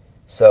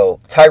 So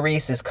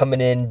Tyrese is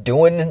coming in,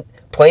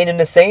 playing in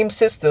the same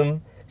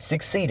system,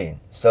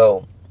 succeeding.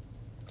 So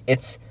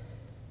it's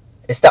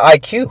the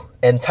IQ.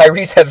 And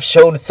Tyrese have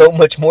shown so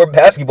much more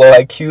basketball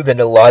IQ than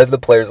a lot of the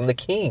players on the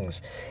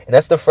Kings. And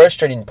that's the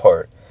frustrating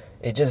part.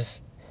 It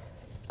just,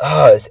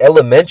 it's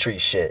elementary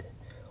shit.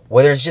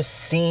 Whether it's just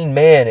seeing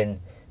man and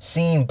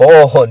seeing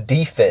ball on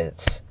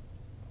defense.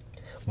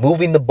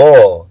 Moving the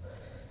ball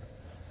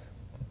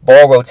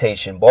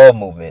rotation, ball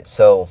movement.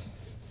 So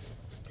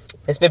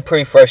it's been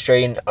pretty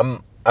frustrating.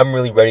 I'm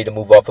really ready to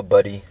move off of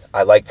Buddy.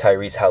 I like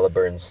Tyrese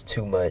Halliburton's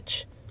too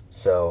much.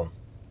 So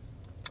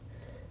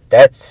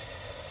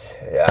that's,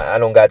 I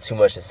don't got too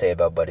much to say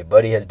about Buddy.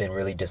 Buddy has been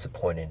really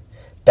disappointing.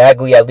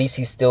 Bagley, at least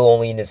he's still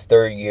only in his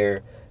third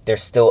year.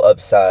 There's still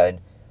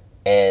upside,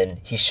 and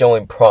he's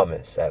showing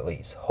promise, at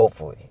least,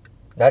 hopefully.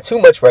 Not too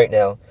much right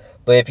now,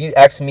 but if you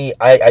ask me,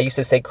 I used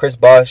to say Chris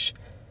Bosh,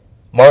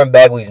 Marvin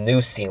Bagley's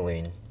new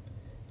ceiling.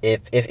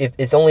 If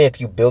it's only if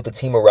you build a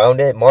team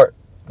around it,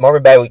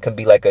 Marvin Bagley can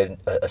be like a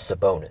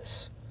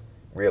Sabonis,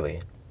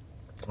 really.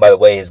 By the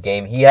way, his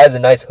game, he has a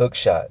nice hook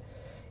shot.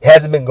 It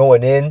hasn't been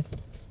going in,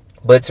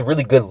 but it's a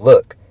really good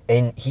look.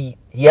 And he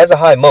has a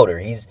high motor.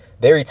 He's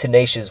very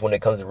tenacious when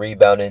it comes to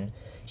rebounding.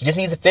 He just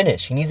needs to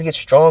finish. He needs to get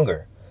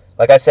stronger.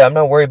 Like I said, I'm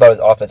not worried about his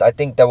offense. I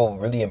think that will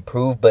really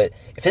improve. But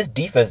if his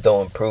defense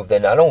don't improve,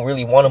 then I don't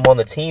really want him on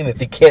the team if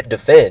he can't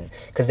defend.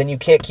 Because then you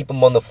can't keep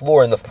him on the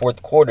floor in the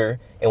fourth quarter.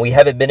 And we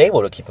haven't been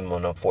able to keep him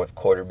on the fourth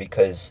quarter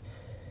because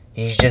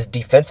he's just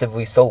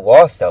defensively so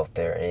lost out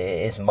there.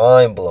 It's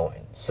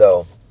mind-blowing.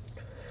 So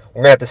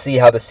we're going to have to see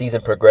how the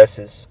season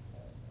progresses.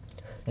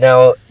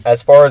 Now,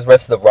 as far as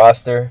rest of the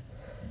roster,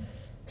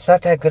 it's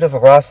not that good of a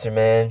roster,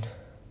 man.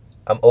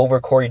 I'm over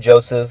Corey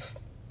Joseph.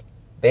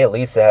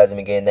 Bayalisa hasn't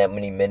been getting that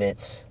many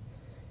minutes.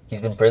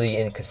 He's been really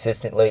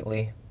inconsistent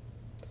lately.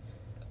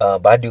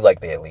 But I do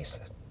like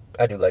Bayalisa.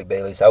 I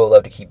would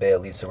love to keep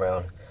Bayalisa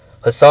around.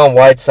 Hassan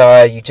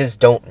Whiteside, you just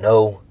don't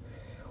know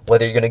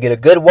whether you're going to get a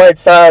good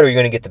Whiteside or you're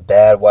going to get the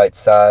bad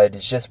Whiteside.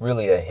 It's just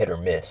really a hit or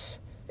miss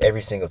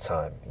every single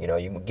time. You know,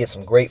 you get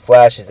some great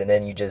flashes and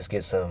then you just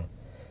get some,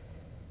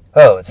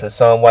 oh, it's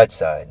Hassan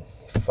Whiteside.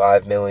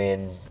 $5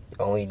 million.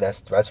 Only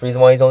that's the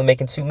reason why he's only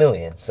making $2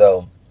 million.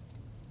 So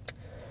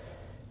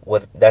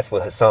that's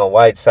with Hassan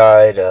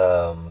Whiteside.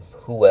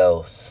 Who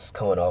else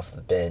coming off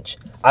the bench?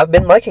 I've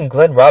been liking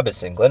Glenn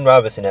Robinson. Glenn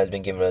Robinson has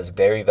been giving us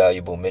very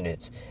valuable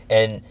minutes.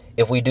 And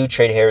if we do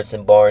trade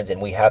Harrison Barnes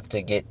and we have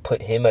to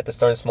put him at the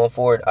starting small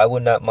forward, I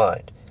would not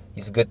mind.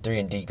 He's a good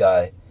 3-and-D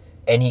guy.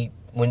 And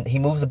when he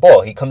moves the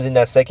ball, he comes in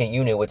that second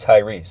unit with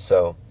Tyrese.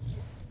 So,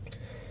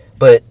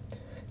 but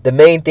the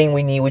main thing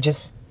we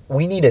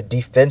need a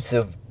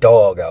defensive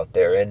dog out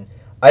there. And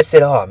I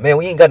said, oh man,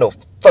 we ain't got no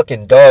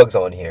fucking dogs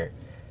on here.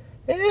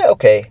 Yeah,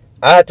 okay.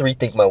 I have to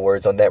rethink my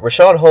words on that.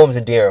 Rashawn Holmes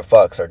and De'Aaron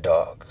Fox are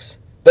dogs.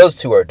 Those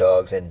two are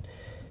dogs, and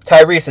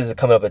Tyrese is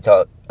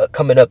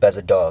coming up as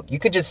a dog. You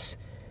could just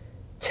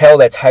tell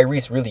that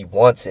Tyrese really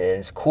wants it. And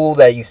it's cool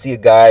that you see a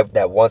guy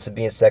that wants to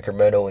be in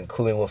Sacramento,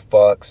 including with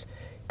Fox,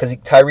 because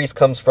Tyrese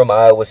comes from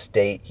Iowa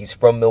State. He's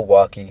from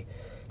Milwaukee.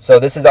 So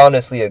this is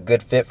honestly a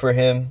good fit for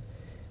him,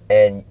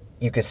 and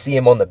you can see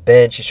him on the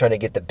bench. He's trying to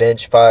get the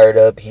bench fired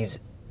up. He's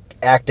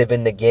active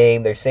in the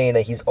game. They're saying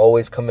that he's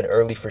always coming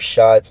early for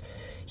shots.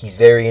 He's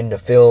very into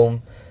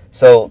film.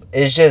 So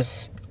it's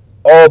just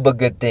all but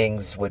good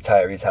things with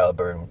Tyrese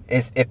Halliburton.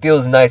 It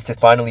feels nice to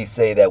finally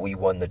say that we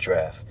won the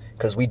draft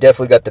because we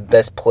definitely got the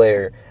best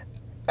player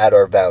at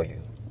our value.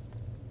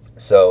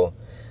 So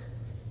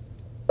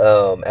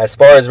as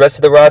far as rest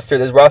of the roster,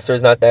 this roster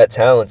is not that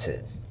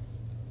talented.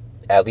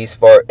 At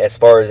least as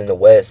far as in the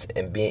West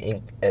and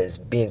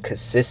being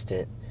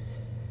consistent.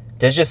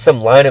 There's just some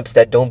lineups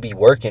that don't be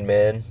working,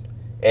 man.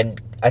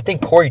 And I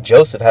think Corey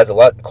Joseph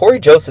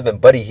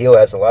and Buddy Hield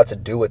has a lot to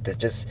do with it.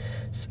 Just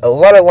a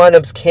lot of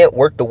lineups can't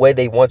work the way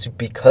they want to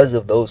because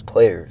of those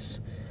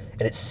players.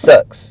 And it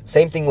sucks.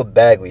 Same thing with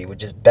Bagley, with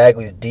just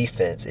Bagley's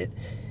defense.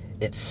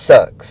 It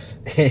sucks.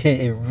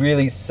 It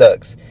really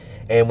sucks.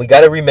 And we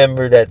got to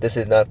remember that this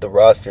is not the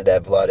roster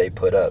that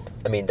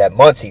that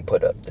Monty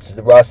put up. This is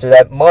the roster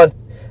that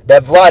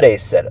Vlade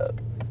set up.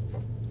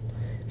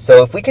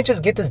 So if we can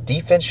just get this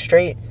defense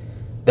straight,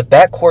 the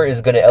backcourt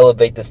is going to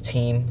elevate this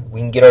team.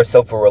 We can get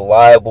ourselves a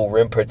reliable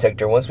rim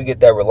protector. Once we get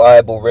that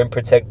reliable rim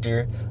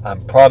protector, I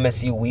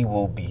promise you we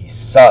will be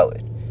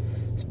solid.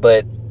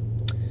 But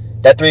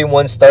that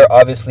 3-1 start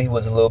obviously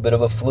was a little bit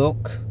of a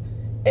fluke,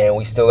 and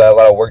we still got a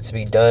lot of work to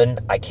be done.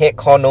 I can't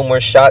call no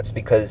more shots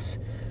because,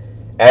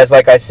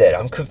 like I said,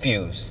 I'm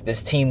confused.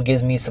 This team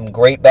gives me some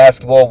great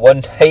basketball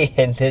one night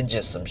and then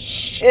just some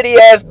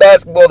shitty-ass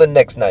basketball the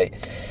next night.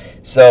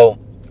 So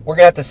we're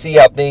going to have to see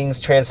how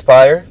things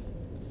transpire.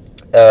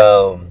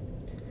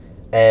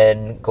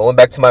 And going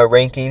back to my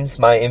rankings,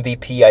 my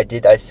MVP, I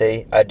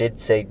did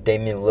say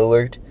Damian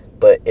Lillard,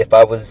 but if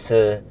I was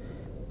to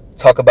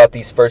talk about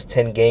these first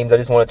 10 games, I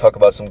just want to talk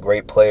about some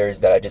great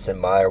players that I just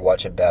admire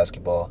watching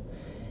basketball.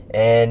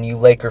 And you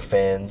Laker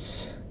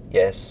fans,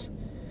 yes,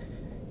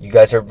 you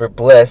guys are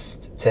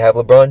blessed to have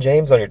LeBron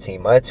James on your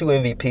team. My two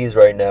MVPs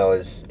right now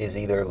is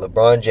either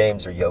LeBron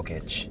James or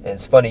Jokic. And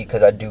it's funny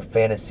because I do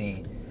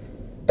fantasy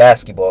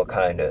basketball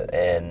kinda,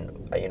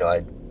 and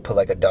I put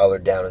like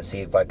 $1 down and see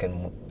if I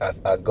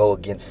go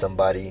against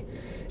somebody.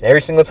 And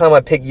every single time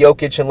I pick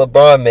Jokic and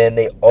LeBron, man,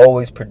 they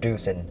always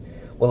produce. And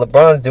what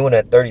LeBron's doing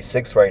at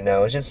 36 right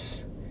now is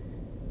just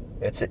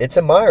it's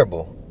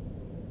admirable.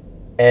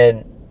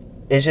 And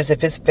it's just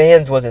if his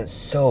fans wasn't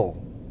so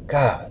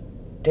god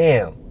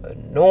damn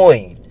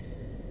annoying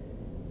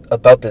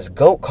about this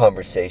GOAT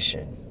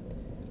conversation.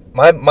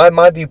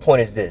 My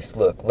viewpoint is this.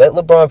 Look, let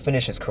LeBron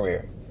finish his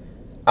career.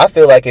 I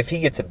feel like if he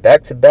gets a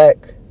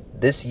back-to-back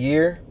this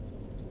year,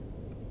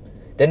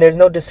 then there's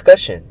no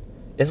discussion.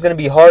 It's going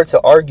to be hard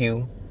to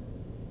argue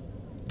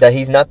that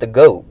he's not the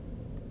GOAT.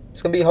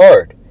 It's going to be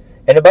hard.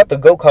 And about the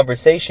GOAT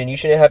conversation, you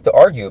shouldn't have to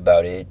argue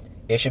about it.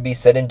 It should be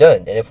said and done.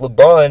 And if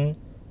LeBron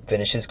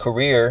finished his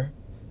career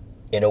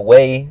in a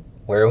way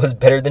where it was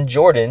better than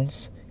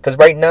Jordan's, because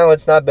right now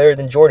it's not better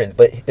than Jordan's,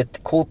 but the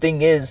cool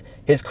thing is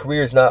his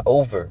career is not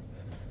over.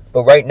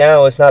 But right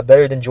now it's not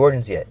better than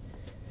Jordan's yet.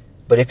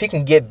 But if he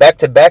can get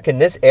back-to-back in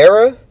this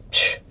era,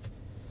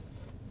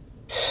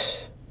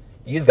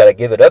 you just got to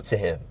give it up to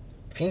him.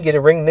 If you can get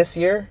a ring this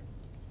year,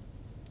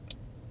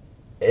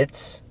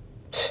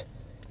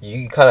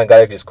 you kind of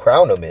got to just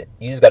crown him it.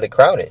 You just got to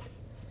crown it.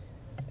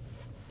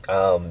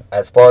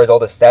 As far as all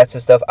the stats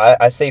and stuff,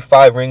 I say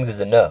 5 rings is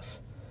enough.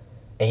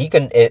 And he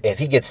can, if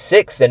he gets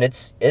 6, then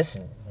it's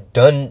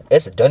done.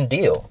 It's a done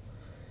deal.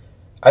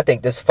 I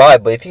think this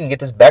 5, but if you can get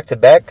this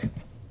back-to-back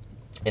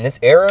in this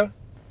era,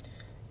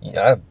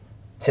 I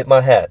tip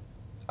my hat.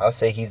 I'll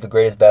say he's the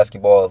greatest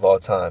basketball of all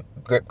time.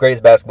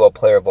 Greatest basketball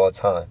player of all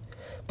time.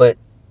 But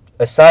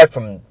aside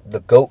from the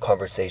GOAT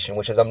conversation,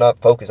 which is I'm not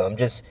focused on, I'm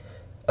just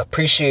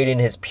appreciating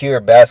his pure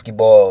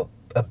basketball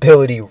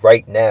ability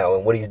right now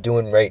and what he's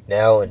doing right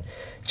now, and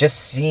just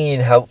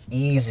seeing how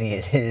easy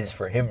it is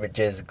for him to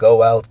just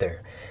go out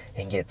there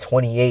and get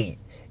 28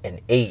 and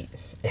 8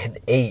 and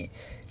 8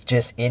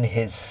 just in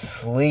his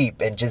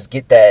sleep and just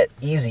get that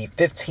easy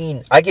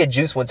 15. I get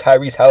juice when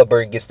Tyrese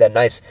Halliburton gets that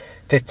nice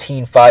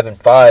 15, 5,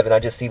 and 5, and I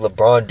just see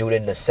LeBron do it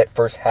in the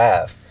first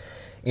half.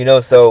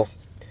 So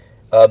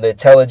the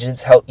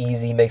intelligence, how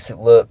easy makes it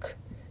look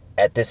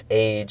at this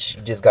age,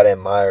 you just got to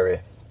admire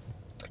it.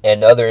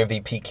 And the other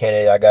MVP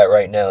candidate I got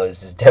right now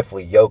is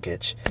definitely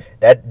Jokic.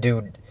 That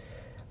dude,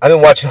 I've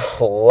been watching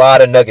a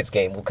lot of Nuggets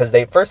game because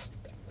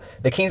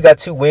the Kings got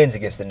 2 wins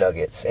against the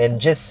Nuggets, and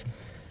just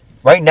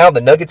right now the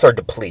Nuggets are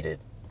depleted.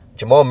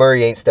 Jamal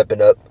Murray ain't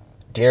stepping up.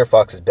 De'Aaron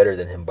Fox is better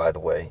than him, by the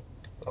way.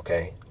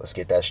 Okay, let's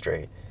get that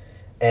straight.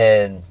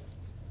 And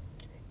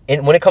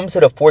when it comes to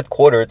the fourth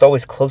quarter, it's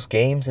always close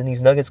games in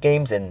these Nuggets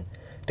games, and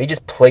they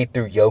just play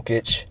through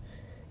Jokic.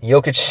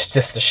 Jokic is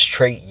just a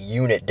straight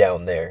unit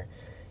down there.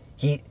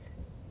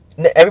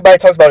 Everybody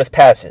talks about his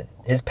passing.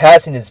 His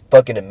passing is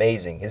fucking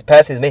amazing. His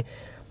passing is amazing.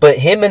 But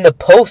him in the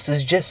post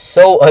is just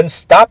so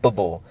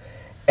unstoppable.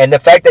 And the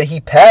fact that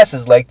he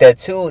passes like that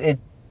too,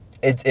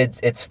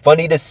 it's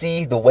funny to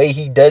see the way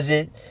he does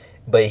it.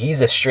 But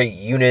he's a straight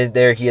unit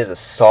there. He has a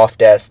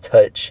soft ass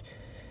touch.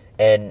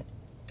 And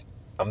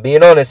I'm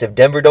being honest, if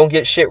Denver don't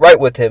get shit right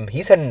with him,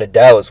 he's heading to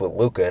Dallas with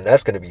Luka, and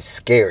that's gonna be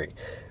scary.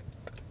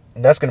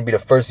 And that's gonna be the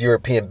first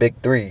European big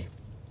 3.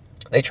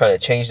 They trying to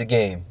change the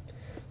game.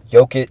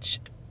 Jokic,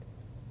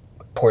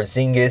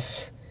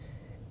 Porzingis,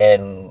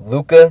 and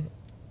Luka.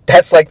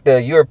 That's like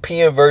the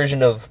European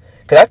version of...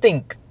 Because I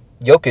think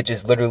Jokic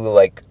is literally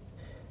like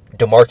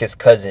DeMarcus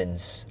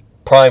Cousins,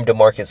 prime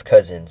DeMarcus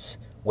Cousins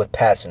with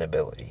passing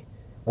ability.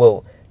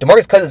 Well,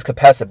 DeMarcus Cousins could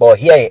pass the ball.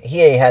 He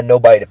ain't had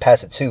nobody to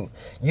pass it to.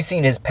 You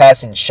seen his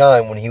passing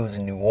shine when he was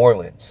in New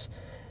Orleans.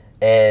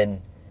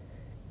 And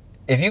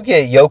if you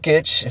get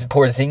Jokic,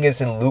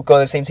 Porzingis, and Luka on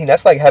the same team,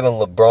 that's like having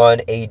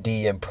LeBron, AD,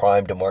 and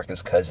prime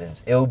DeMarcus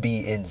Cousins. It'll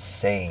be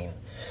insane.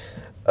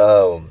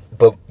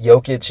 But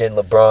Jokic and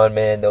LeBron,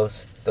 man,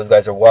 those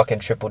guys are walking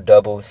triple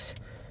doubles,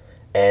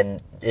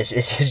 and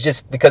it's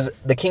just because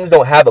the Kings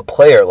don't have a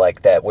player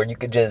like that where you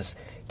could just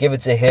give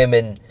it to him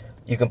and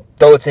you can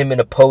throw it to him in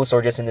a post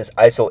or just in this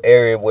ISO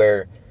area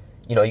where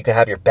you can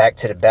have your back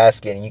to the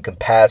basket and you can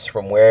pass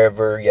from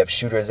wherever. You have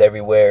shooters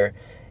everywhere.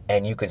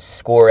 And you can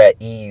score at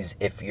ease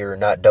if you're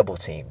not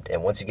double-teamed.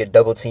 And once you get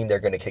double-teamed, they're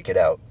going to kick it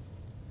out.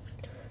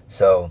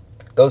 So,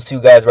 those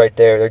 2 guys right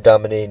there, they're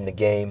dominating the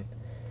game.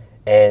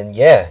 And,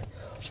 yeah,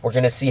 we're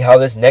going to see how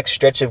this next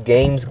stretch of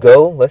games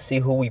go. Let's see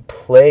who we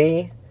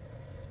play.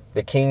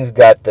 The Kings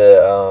got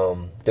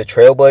the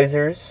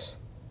Trailblazers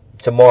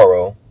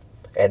tomorrow.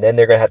 And then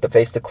they're going to have to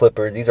face the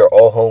Clippers. These are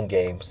all home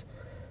games.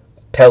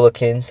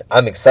 Pelicans.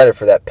 I'm excited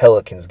for that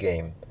Pelicans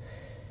game.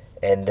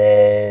 And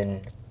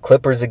then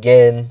Clippers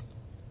again.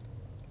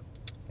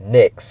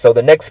 Knicks. So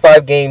the next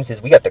 5 games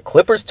is we got the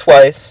Clippers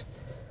twice,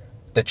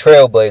 the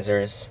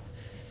Trailblazers,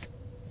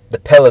 the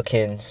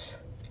Pelicans,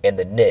 and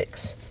the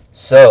Knicks.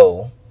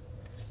 So,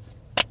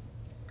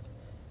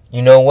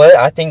 you know what?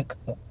 I think,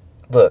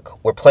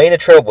 look, we're playing the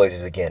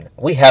Trailblazers again.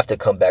 We have to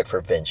come back for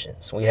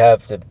vengeance. We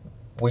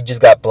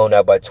just got blown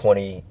out by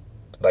 20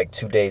 like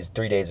 3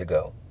 days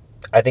ago.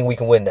 I think we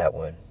can win that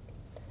one.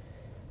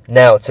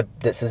 Now,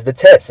 this is the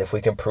test. If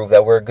we can prove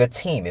that we're a good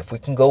team, if we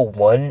can go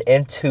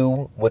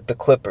 1-2 with the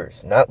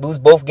Clippers, not lose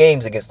both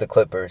games against the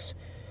Clippers,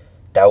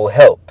 that will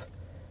help.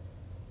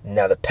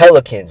 Now, the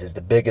Pelicans is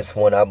the biggest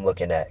one I'm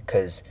looking at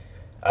because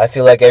I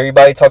feel like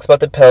everybody talks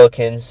about the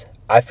Pelicans.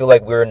 I feel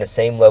like we're in the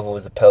same level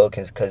as the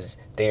Pelicans because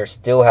they are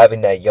still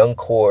having that young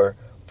core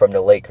from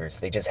the Lakers.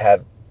 They just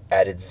have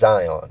added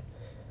Zion.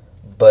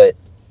 But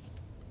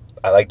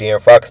I like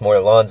De'Aaron Fox more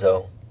than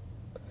Lonzo.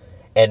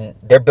 And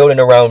they're building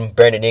around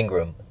Brandon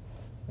Ingram.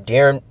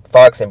 De'Aaron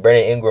Fox and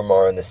Brandon Ingram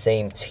are on the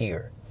same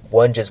tier.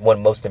 One just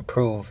won Most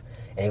Improved,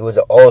 and he was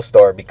an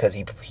all-star because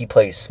he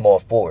plays small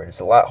forward. It's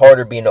a lot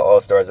harder being an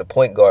all-star as a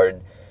point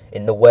guard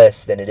in the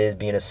West than it is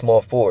being a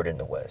small forward in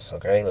the West.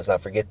 Okay, let's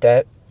not forget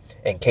that.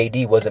 And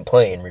KD wasn't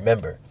playing,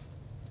 remember.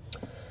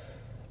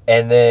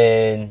 And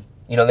then,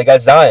 they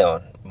got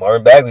Zion.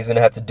 Marvin Bagley's going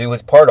to have to do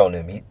his part on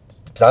him.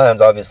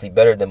 Zion's obviously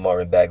better than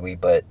Marvin Bagley,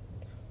 but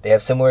they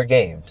have similar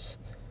games.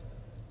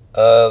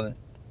 I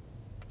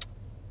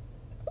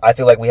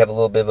feel like we have a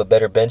little bit of a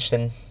better bench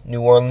than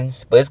New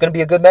Orleans, but it's going to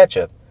be a good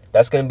matchup.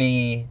 That's going to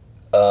be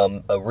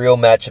a real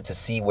matchup to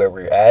see where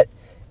we're at,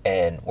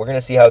 and we're going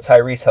to see how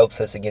Tyrese helps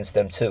us against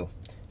them too,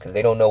 because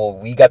they don't know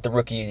we got the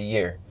Rookie of the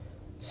Year.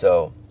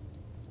 So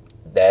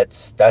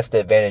that's the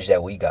advantage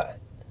that we got.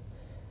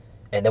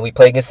 And then we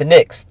play against the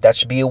Knicks. That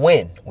should be a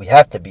win. We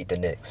have to beat the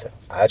Knicks.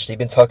 I actually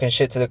been talking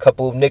shit to a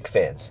couple of Knicks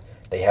fans.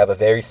 They have a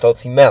very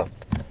salty mouth.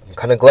 I'm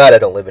kind of glad I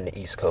don't live in the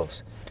East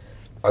Coast.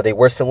 Are they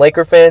worse than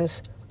Laker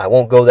fans? I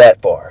won't go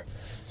that far.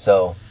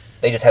 So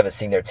they just haven't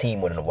seen their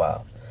team win in a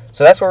while.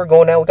 So that's where we're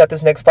going now. We got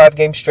this next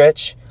 5-game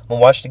stretch. I'm going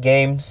to watch the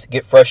games,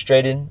 get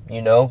frustrated,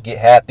 get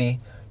happy,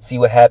 see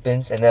what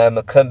happens. And then I'm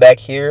going to come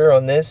back here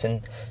on this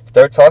and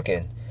start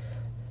talking.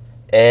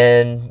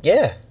 And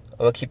yeah, I'm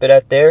going to keep it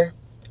at there.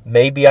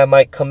 Maybe I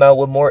might come out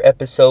with more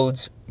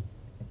episodes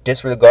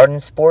disregarding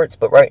sports,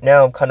 but right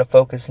now I'm kind of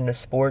focusing on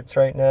sports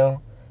right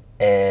now,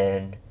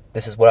 and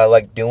this is what I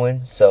like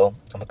doing, so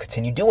I'm going to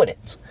continue doing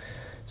it.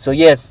 So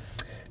yeah,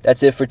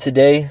 that's it for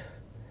today.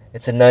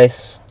 It's a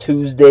nice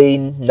Tuesday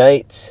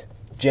night,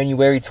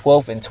 January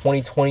 12th in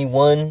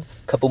 2021. A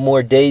couple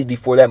more days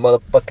before that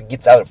motherfucker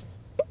gets out of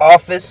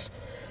office,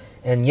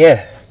 and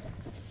yeah,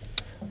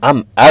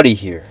 I'm out of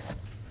here.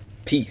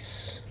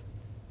 Peace.